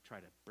 we want to try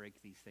to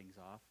break these things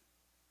off,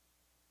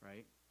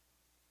 right?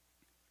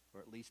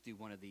 Or at least do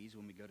one of these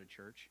when we go to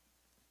church.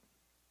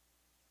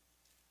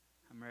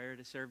 I'm ready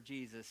to serve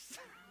Jesus.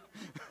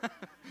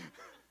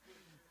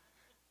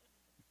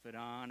 Put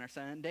on our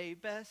Sunday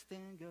best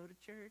and go to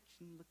church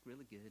and look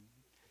really good.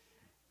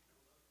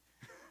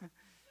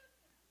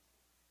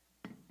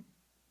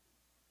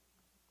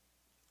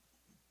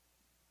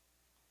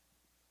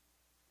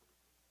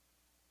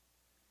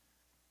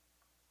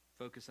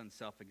 Focus on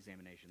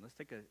self-examination. Let's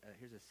take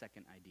here's a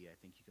second idea I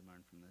think you can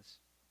learn from this.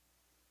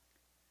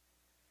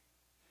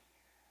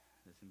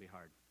 This can be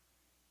hard.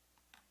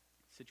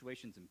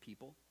 Situations and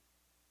people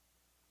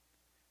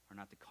are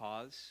not the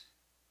cause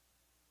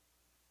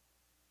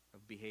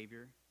of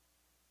behavior,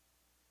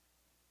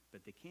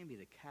 but they can be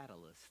the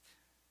catalyst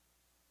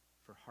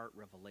for heart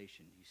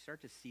revelation. You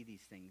start to see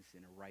these things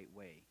in a right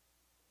way.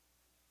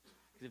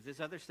 Because if this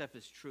other stuff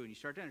is true, and you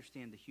start to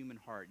understand the human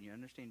heart, and you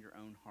understand your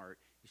own heart,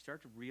 you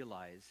start to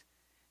realize,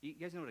 you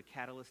guys know what a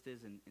catalyst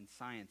is in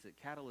science? A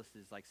catalyst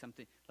is like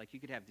something, like you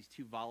could have these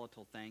two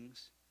volatile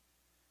things,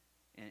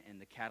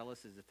 and the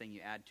catalyst is the thing you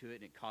add to it,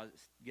 and it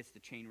gets the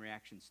chain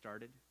reaction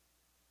started.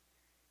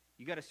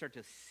 You got to start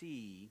to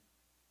see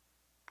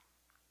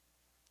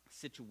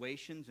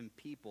situations and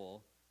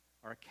people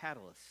are a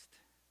catalyst,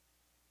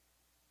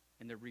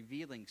 and they're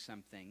revealing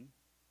something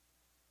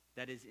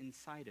that is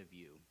inside of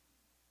you.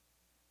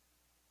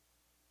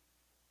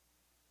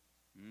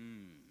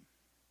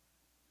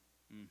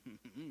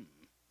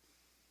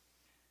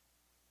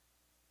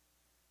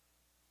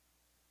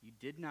 You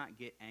did not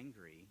get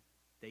angry.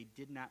 They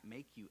did not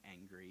make you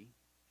angry.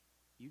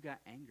 You got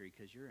angry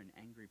because you're an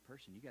angry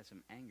person. You got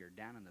some anger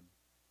down in the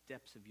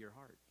depths of your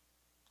heart.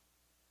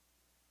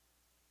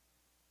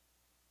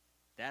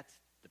 That's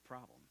the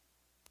problem.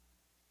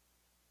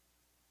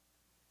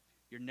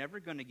 You're never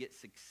going to get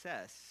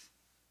success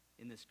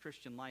in this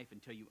Christian life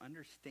until you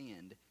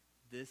understand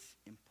this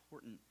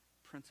important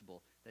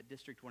principle that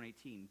District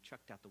 118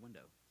 chucked out the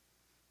window.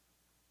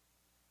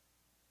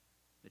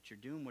 That you're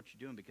doing what you're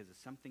doing because of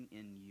something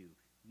in you,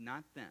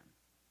 not them.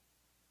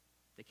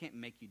 They can't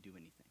make you do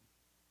anything.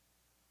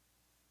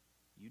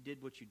 You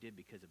did what you did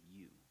because of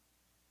you.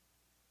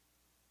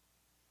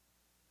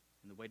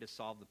 And the way to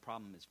solve the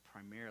problem is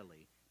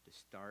primarily to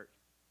start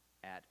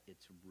at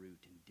its root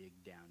and dig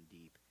down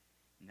deep.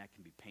 And that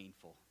can be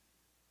painful.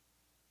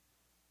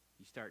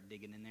 You start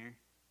digging in there.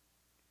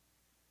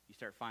 You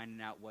start finding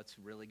out what's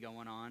really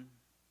going on.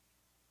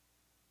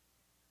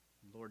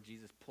 Lord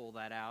Jesus, pull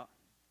that out.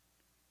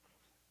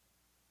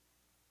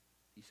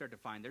 You start to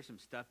find there's some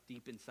stuff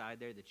deep inside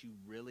there that you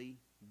really,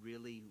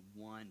 really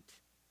want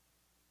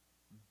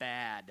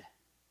bad.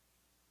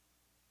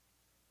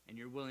 And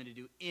you're willing to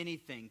do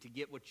anything to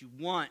get what you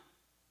want.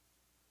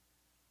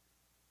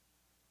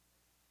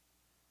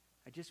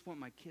 I just want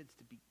my kids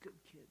to be good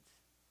kids.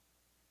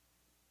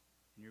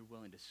 And you're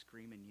willing to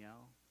scream and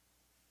yell.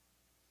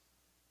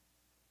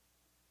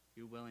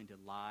 You're willing to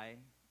lie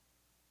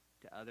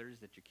to others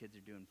that your kids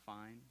are doing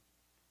fine.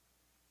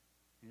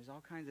 And there's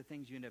all kinds of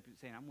things you end up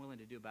saying, I'm willing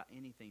to do about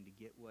anything to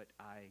get what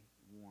I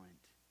want.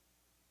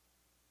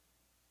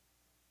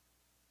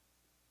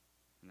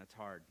 And that's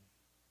hard.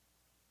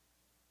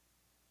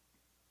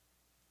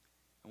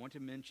 I want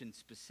to mention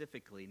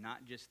specifically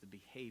not just the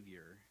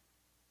behavior,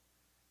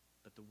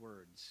 but the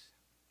words.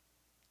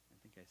 I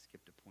think I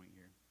skipped a point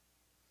here.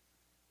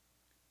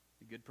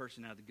 The good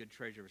person out of the good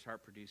treasure of his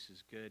heart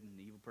produces good, and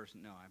the evil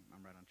person, no,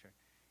 I'm right on track.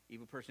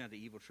 Evil person out of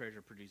the evil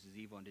treasure produces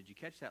evil. And did you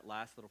catch that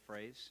last little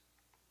phrase?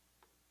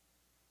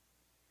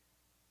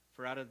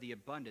 For out of the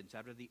abundance,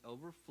 out of the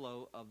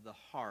overflow of the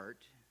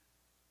heart,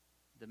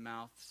 the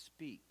mouth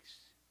speaks.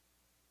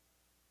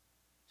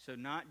 So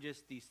not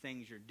just these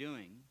things you're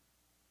doing,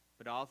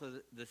 but also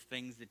the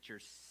things that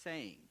you're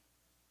saying.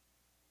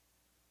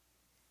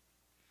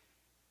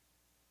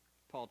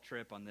 Paul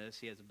Tripp on this,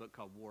 he has a book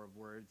called War of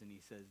Words, and he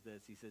says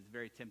this. He says, it's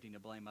very tempting to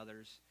blame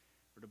others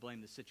or to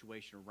blame the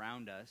situation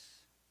around us.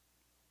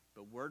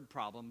 But word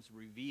problems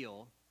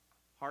reveal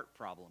heart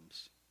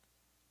problems.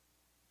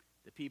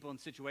 The people and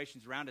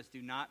situations around us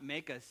do not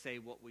make us say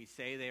what we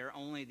say. They are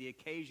only the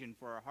occasion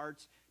for our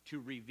hearts to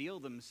reveal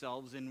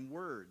themselves in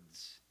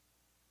words.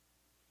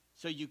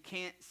 So you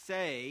can't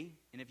say,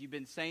 and if you've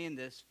been saying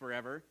this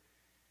forever,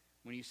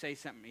 when you say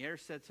something, you ever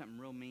said something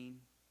real mean?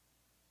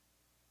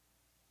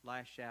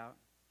 Lash out.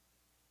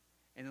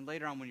 And then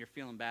later on when you're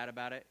feeling bad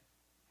about it,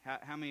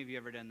 how many of you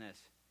ever done this?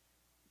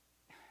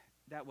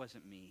 That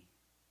wasn't me.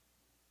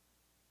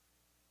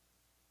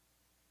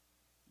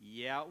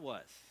 Yeah, it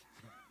was.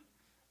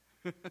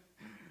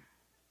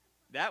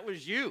 That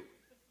was you.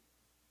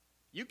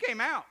 You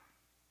came out.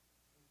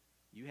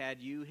 You had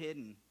you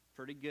hidden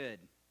pretty good.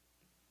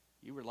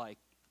 You were like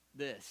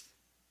this.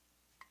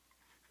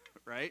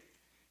 Right?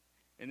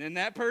 And then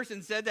that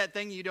person said that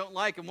thing you don't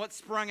like, and what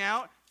sprung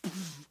out?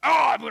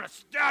 Oh, I'm going to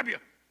stab you.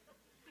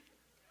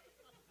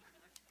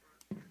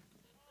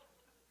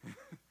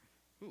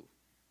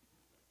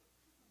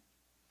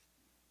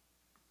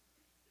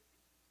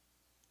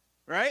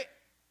 Right?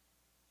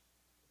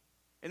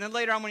 And then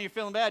later on when you're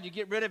feeling bad, you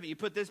get rid of it. You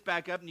put this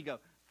back up and you go,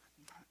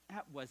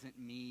 that wasn't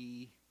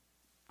me.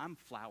 I'm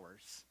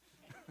flowers.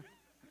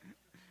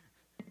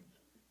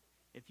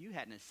 If you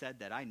hadn't have said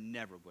that, I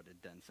never would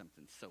have done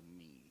something so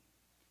mean.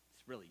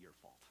 It's really your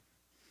fault.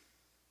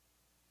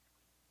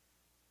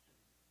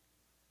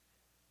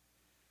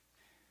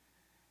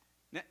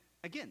 Now,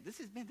 again, this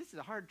is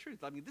a hard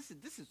truth. I mean, this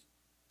is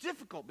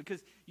difficult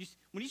because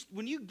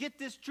when you get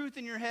this truth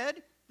in your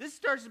head, this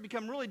starts to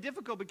become really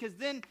difficult because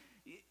then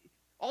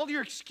all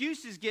your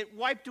excuses get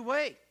wiped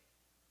away.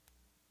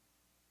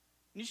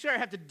 And you start to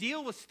have to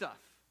deal with stuff.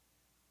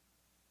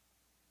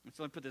 And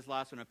so let me put this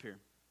last one up here.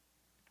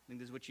 I think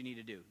this is what you need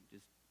to do.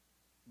 Just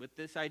with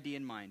this idea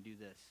in mind, do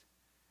this.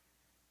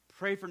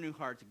 Pray for new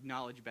hearts,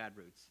 acknowledge bad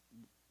roots.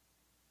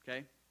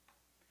 Okay?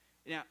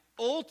 Now,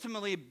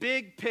 ultimately,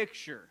 big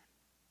picture.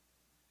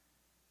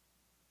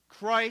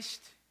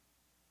 Christ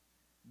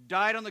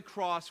died on the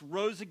cross,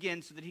 rose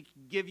again so that he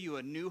could give you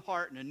a new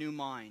heart and a new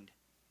mind.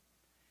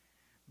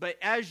 But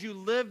as you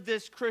live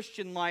this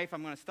Christian life,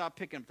 I'm going to stop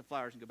picking up the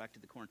flowers and go back to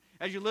the corn.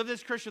 As you live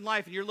this Christian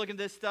life and you're looking at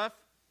this stuff,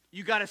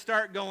 you got to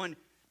start going,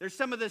 there's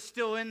some of this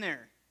still in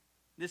there.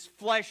 This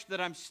flesh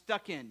that I'm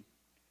stuck in.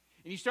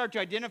 And you start to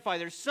identify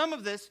there's some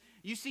of this,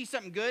 you see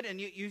something good,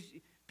 and you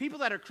people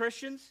that are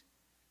Christians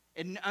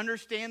and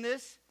understand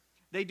this,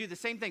 they do the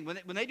same thing.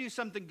 When they do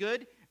something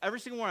good, every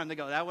single one of them, they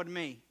go, that wasn't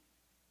me.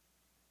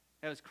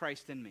 That was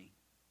Christ in me.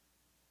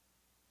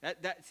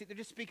 See, they're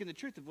just speaking the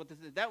truth of what this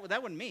is. That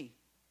wasn't me.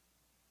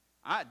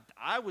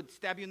 I would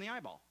stab you in the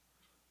eyeball.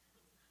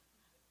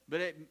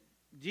 But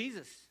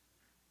Jesus,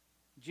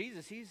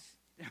 he's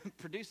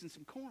producing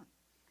some corn,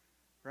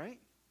 right?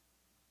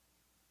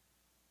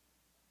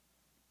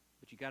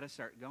 But you got to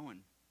start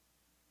going.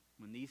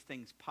 When these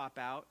things pop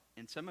out,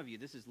 and some of you,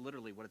 this is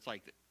literally what it's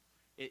like.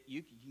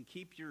 You can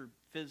keep your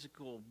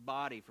physical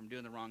body from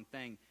doing the wrong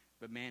thing,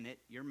 but man,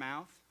 your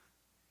mouth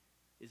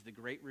is the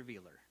great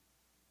revealer.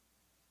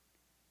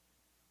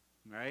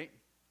 Right?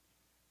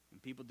 When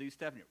people do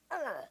stuff, and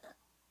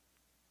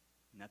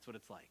that's what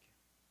it's like.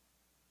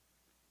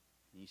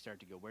 And you start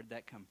to go, where'd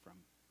that come from?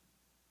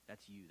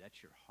 That's you.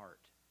 That's your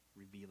heart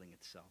revealing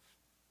itself.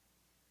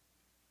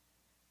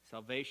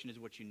 Salvation is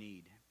what you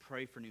need.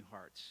 Pray for new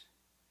hearts.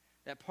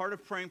 That part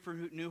of praying for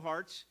new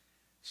hearts,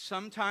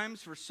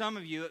 sometimes for some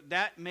of you,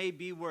 that may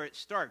be where it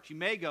starts. You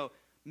may go,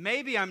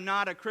 maybe I'm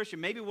not a Christian.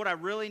 Maybe what I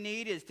really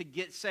need is to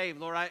get saved.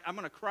 Lord, I'm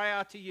going to cry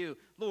out to you.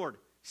 Lord,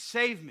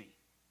 save me.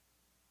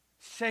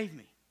 Save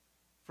me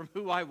from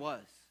who I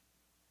was.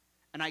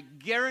 And I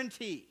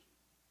guarantee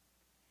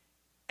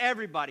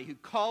everybody who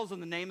calls on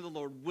the name of the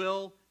Lord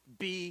will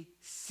be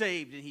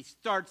saved. And he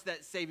starts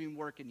that saving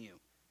work in you.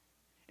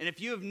 And if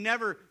you have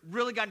never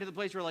really gotten to the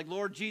place where like,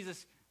 Lord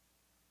Jesus,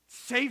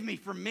 save me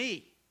from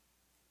me.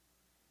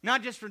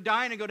 Not just from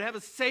dying and go to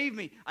heaven, save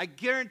me. I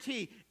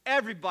guarantee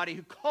everybody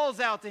who calls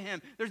out to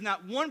him, there's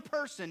not one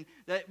person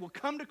that will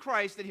come to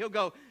Christ that he'll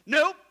go,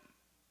 nope,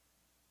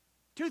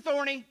 too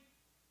thorny.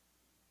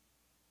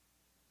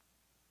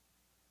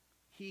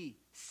 He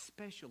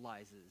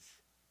specializes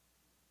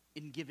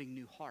in giving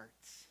new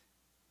hearts.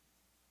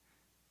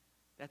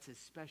 That's his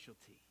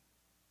specialty.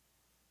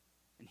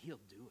 And he'll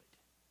do it.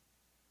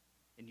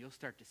 And you'll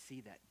start to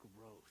see that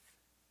growth.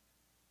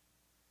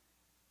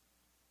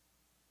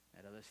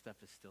 That other stuff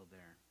is still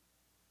there.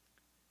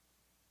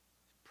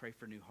 Pray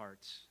for new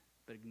hearts.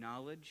 But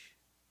acknowledge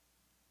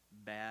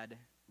bad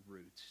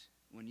roots.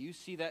 When you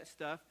see that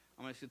stuff,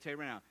 I'm going to tell you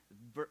right now,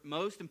 the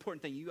most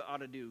important thing you ought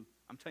to do,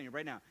 I'm telling you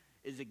right now,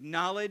 is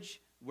acknowledge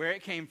where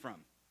it came from.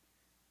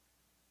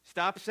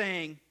 Stop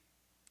saying,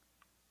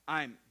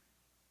 I'm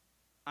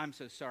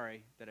so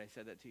sorry that I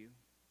said that to you.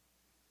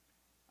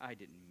 I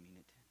didn't mean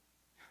it.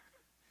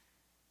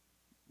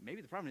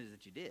 Maybe the problem is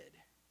that you did.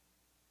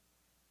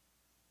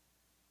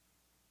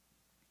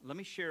 Let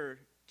me share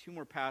two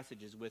more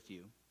passages with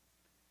you.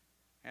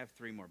 I have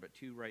three more, but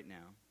two right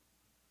now.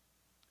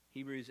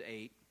 Hebrews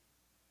 8.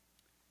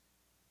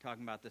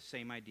 talking about the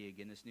same idea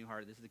again, this new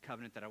heart. This is the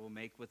covenant that I will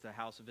make with the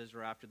house of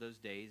Israel after those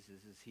days.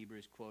 This is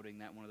Hebrews quoting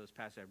that one of those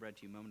passages I read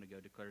to you a moment ago,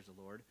 declares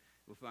the Lord. I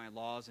will put my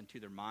laws into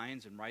their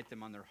minds and write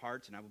them on their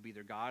hearts, and I will be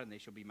their God, and they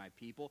shall be my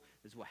people.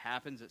 This is what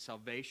happens at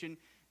salvation.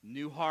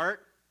 New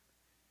heart.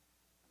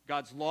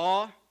 God's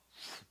law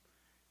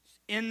is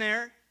in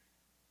there.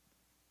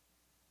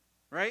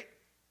 Right?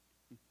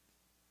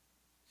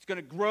 It's going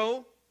to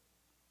grow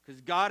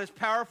because God is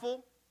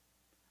powerful.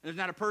 There's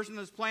not a person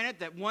on this planet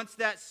that once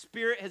that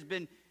spirit has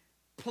been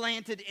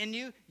planted in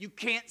you, you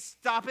can't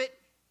stop it.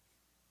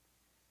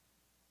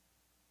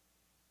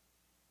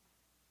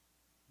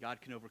 God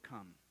can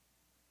overcome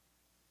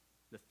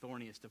the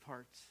thorniest of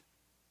hearts.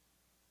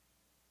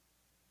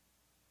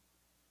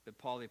 But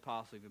Paul the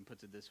Apostle even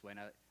puts it this way.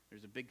 Now,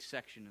 there's a big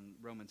section in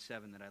Romans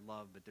 7 that I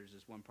love, but there's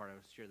this one part I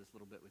will share this a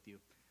little bit with you.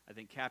 I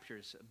think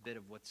captures a bit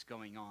of what's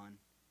going on.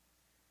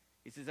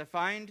 He says, I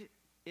find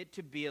it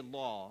to be a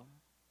law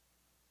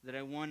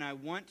that when I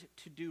want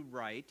to do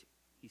right,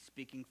 he's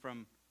speaking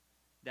from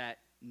that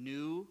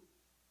new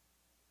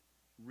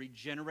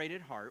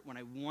regenerated heart. When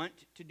I want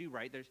to do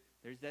right, there's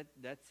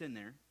that's in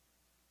there.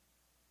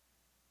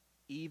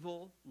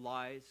 Evil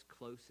lies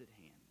close at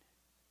hand.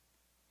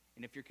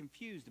 And if you're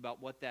confused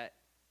about what that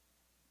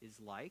is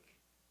like,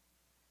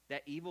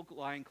 that evil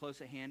lying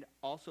close at hand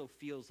also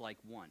feels like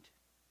want.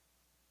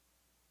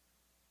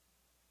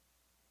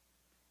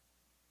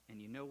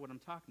 And you know what I'm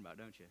talking about,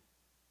 don't you?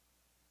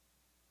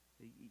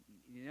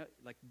 You know,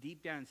 like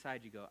deep down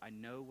inside you go, I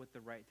know what the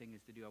right thing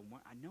is to do.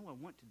 I know I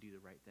want to do the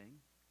right thing.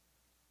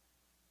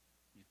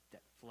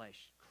 That flesh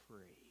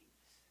craves.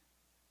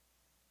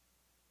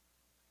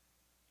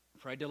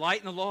 For I delight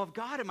in the law of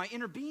God in my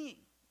inner being.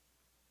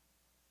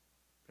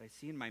 But I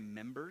see in my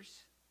members,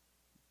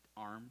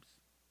 arms,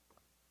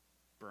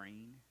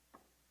 brain,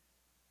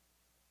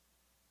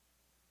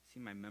 see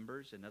my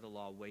members, another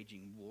law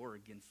waging war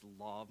against the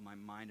law of my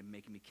mind and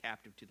making me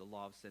captive to the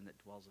law of sin that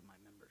dwells in my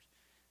members.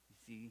 You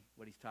see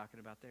what he's talking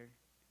about there?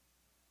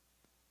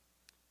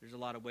 There's a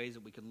lot of ways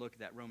that we can look at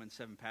that Romans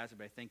 7 passage,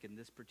 but I think in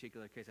this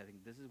particular case, I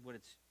think this is what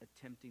it's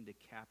attempting to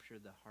capture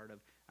the heart of.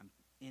 I'm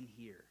in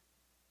here,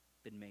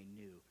 been made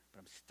new, but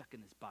I'm stuck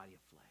in this body of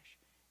flesh.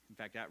 In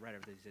fact, right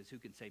after this, he says, who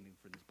can save me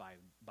from this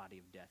body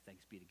of death?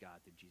 Thanks be to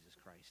God through Jesus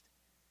Christ.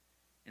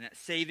 And that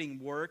saving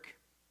work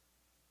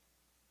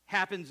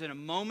happens in a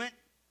moment,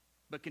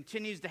 but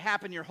continues to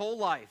happen your whole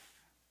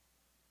life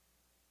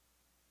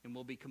and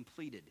will be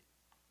completed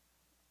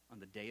on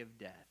the day of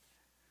death.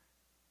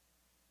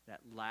 That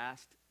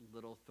last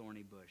little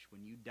thorny bush,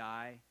 when you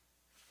die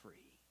free.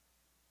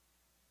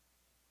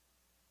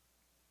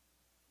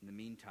 In the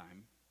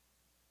meantime,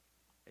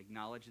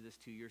 acknowledge this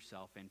to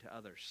yourself and to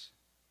others.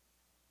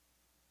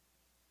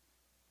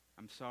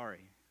 I'm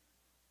sorry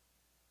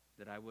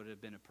that I would have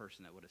been a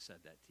person that would have said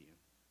that to you.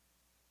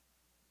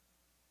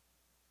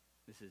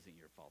 This isn't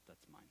your fault,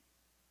 that's mine.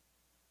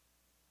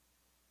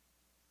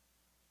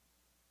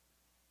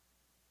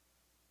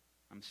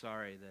 I'm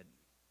sorry that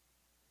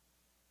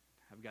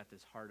I've got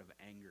this heart of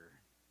anger.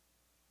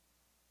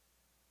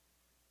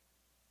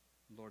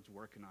 The Lord's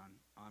working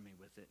on me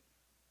with it.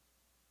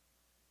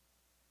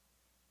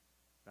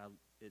 But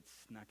it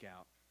snuck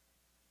out.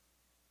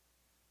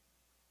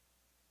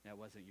 That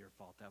wasn't your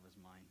fault, that was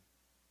mine.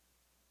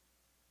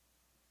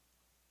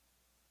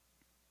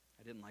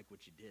 I didn't like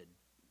what you did,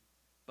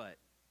 but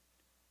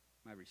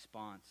my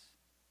response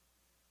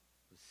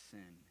was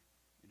sin,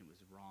 and it was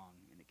wrong,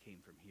 and it came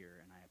from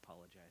here, and I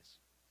apologize.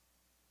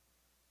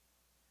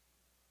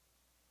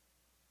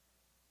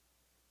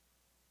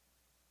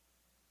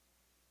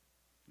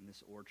 In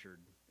this orchard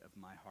of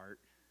my heart,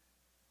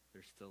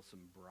 there's still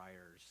some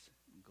briars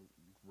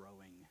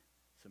growing,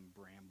 some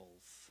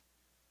brambles.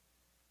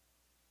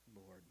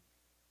 Lord,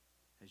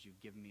 as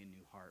you've given me a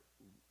new heart,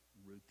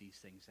 root these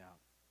things out.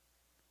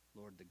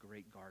 Lord, the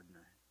great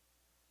gardener,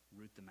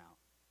 root them out.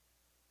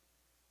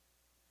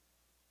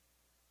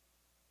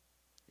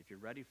 If you're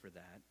ready for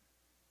that,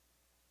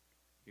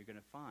 you're going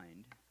to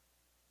find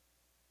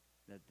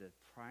that the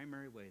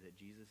primary way that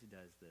Jesus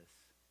does this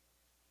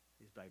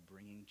is by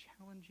bringing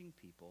challenging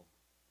people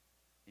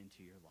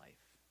into your life.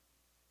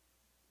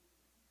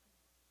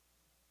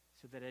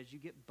 So that as you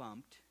get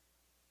bumped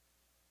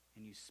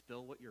and you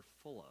spill what you're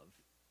full of,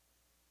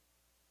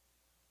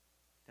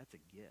 that's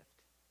a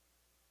gift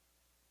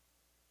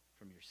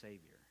from your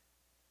Savior.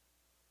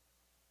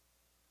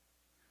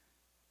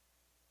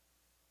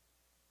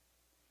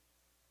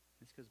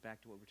 This goes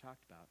back to what we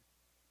talked about.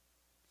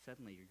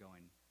 Suddenly you're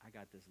going, I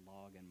got this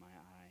log in my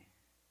eye.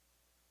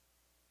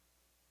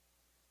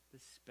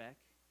 This speck,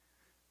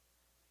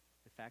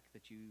 the fact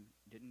that you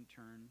didn't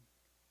turn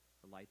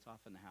the lights off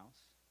in the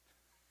house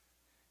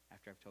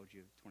after I've told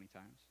you 20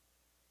 times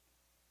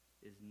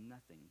is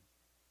nothing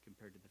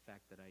compared to the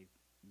fact that I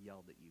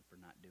yelled at you for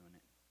not doing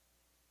it.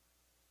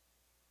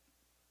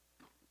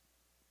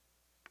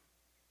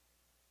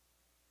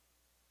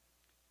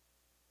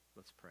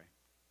 Let's pray.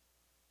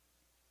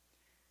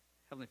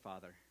 Heavenly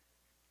Father,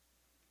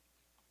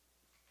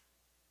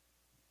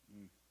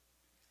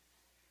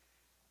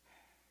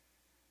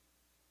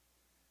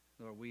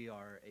 Lord, we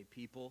are a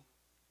people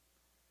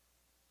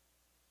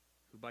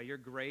who, by your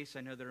grace,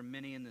 I know there are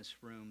many in this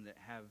room that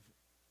have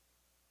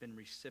been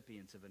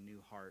recipients of a new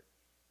heart.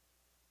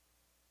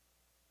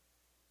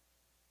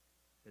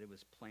 That it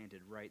was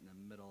planted right in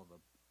the middle of a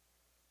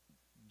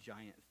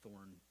giant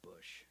thorn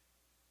bush.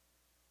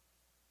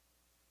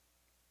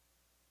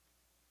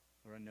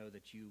 Lord, I know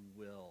that you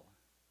will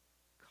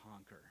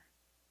conquer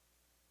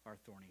our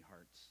thorny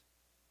hearts.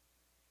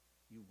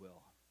 You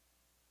will.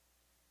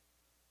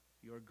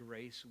 Your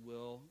grace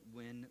will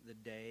win the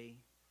day,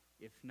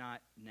 if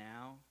not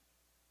now,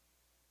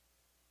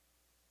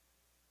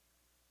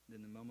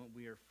 then the moment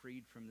we are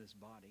freed from this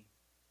body.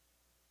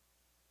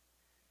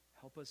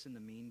 Help us in the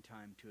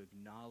meantime to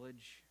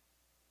acknowledge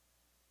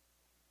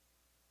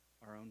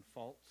our own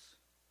faults,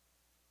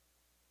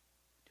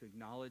 to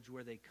acknowledge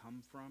where they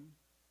come from,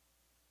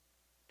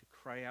 to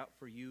cry out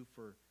for you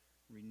for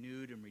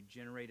renewed and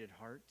regenerated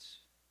hearts,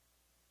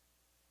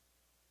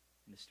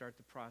 and to start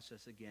the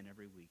process again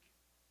every week.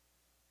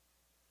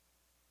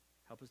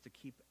 Help us to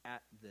keep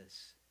at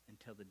this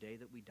until the day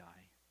that we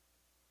die.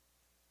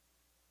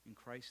 In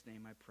Christ's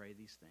name I pray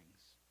these things.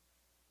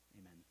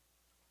 Amen.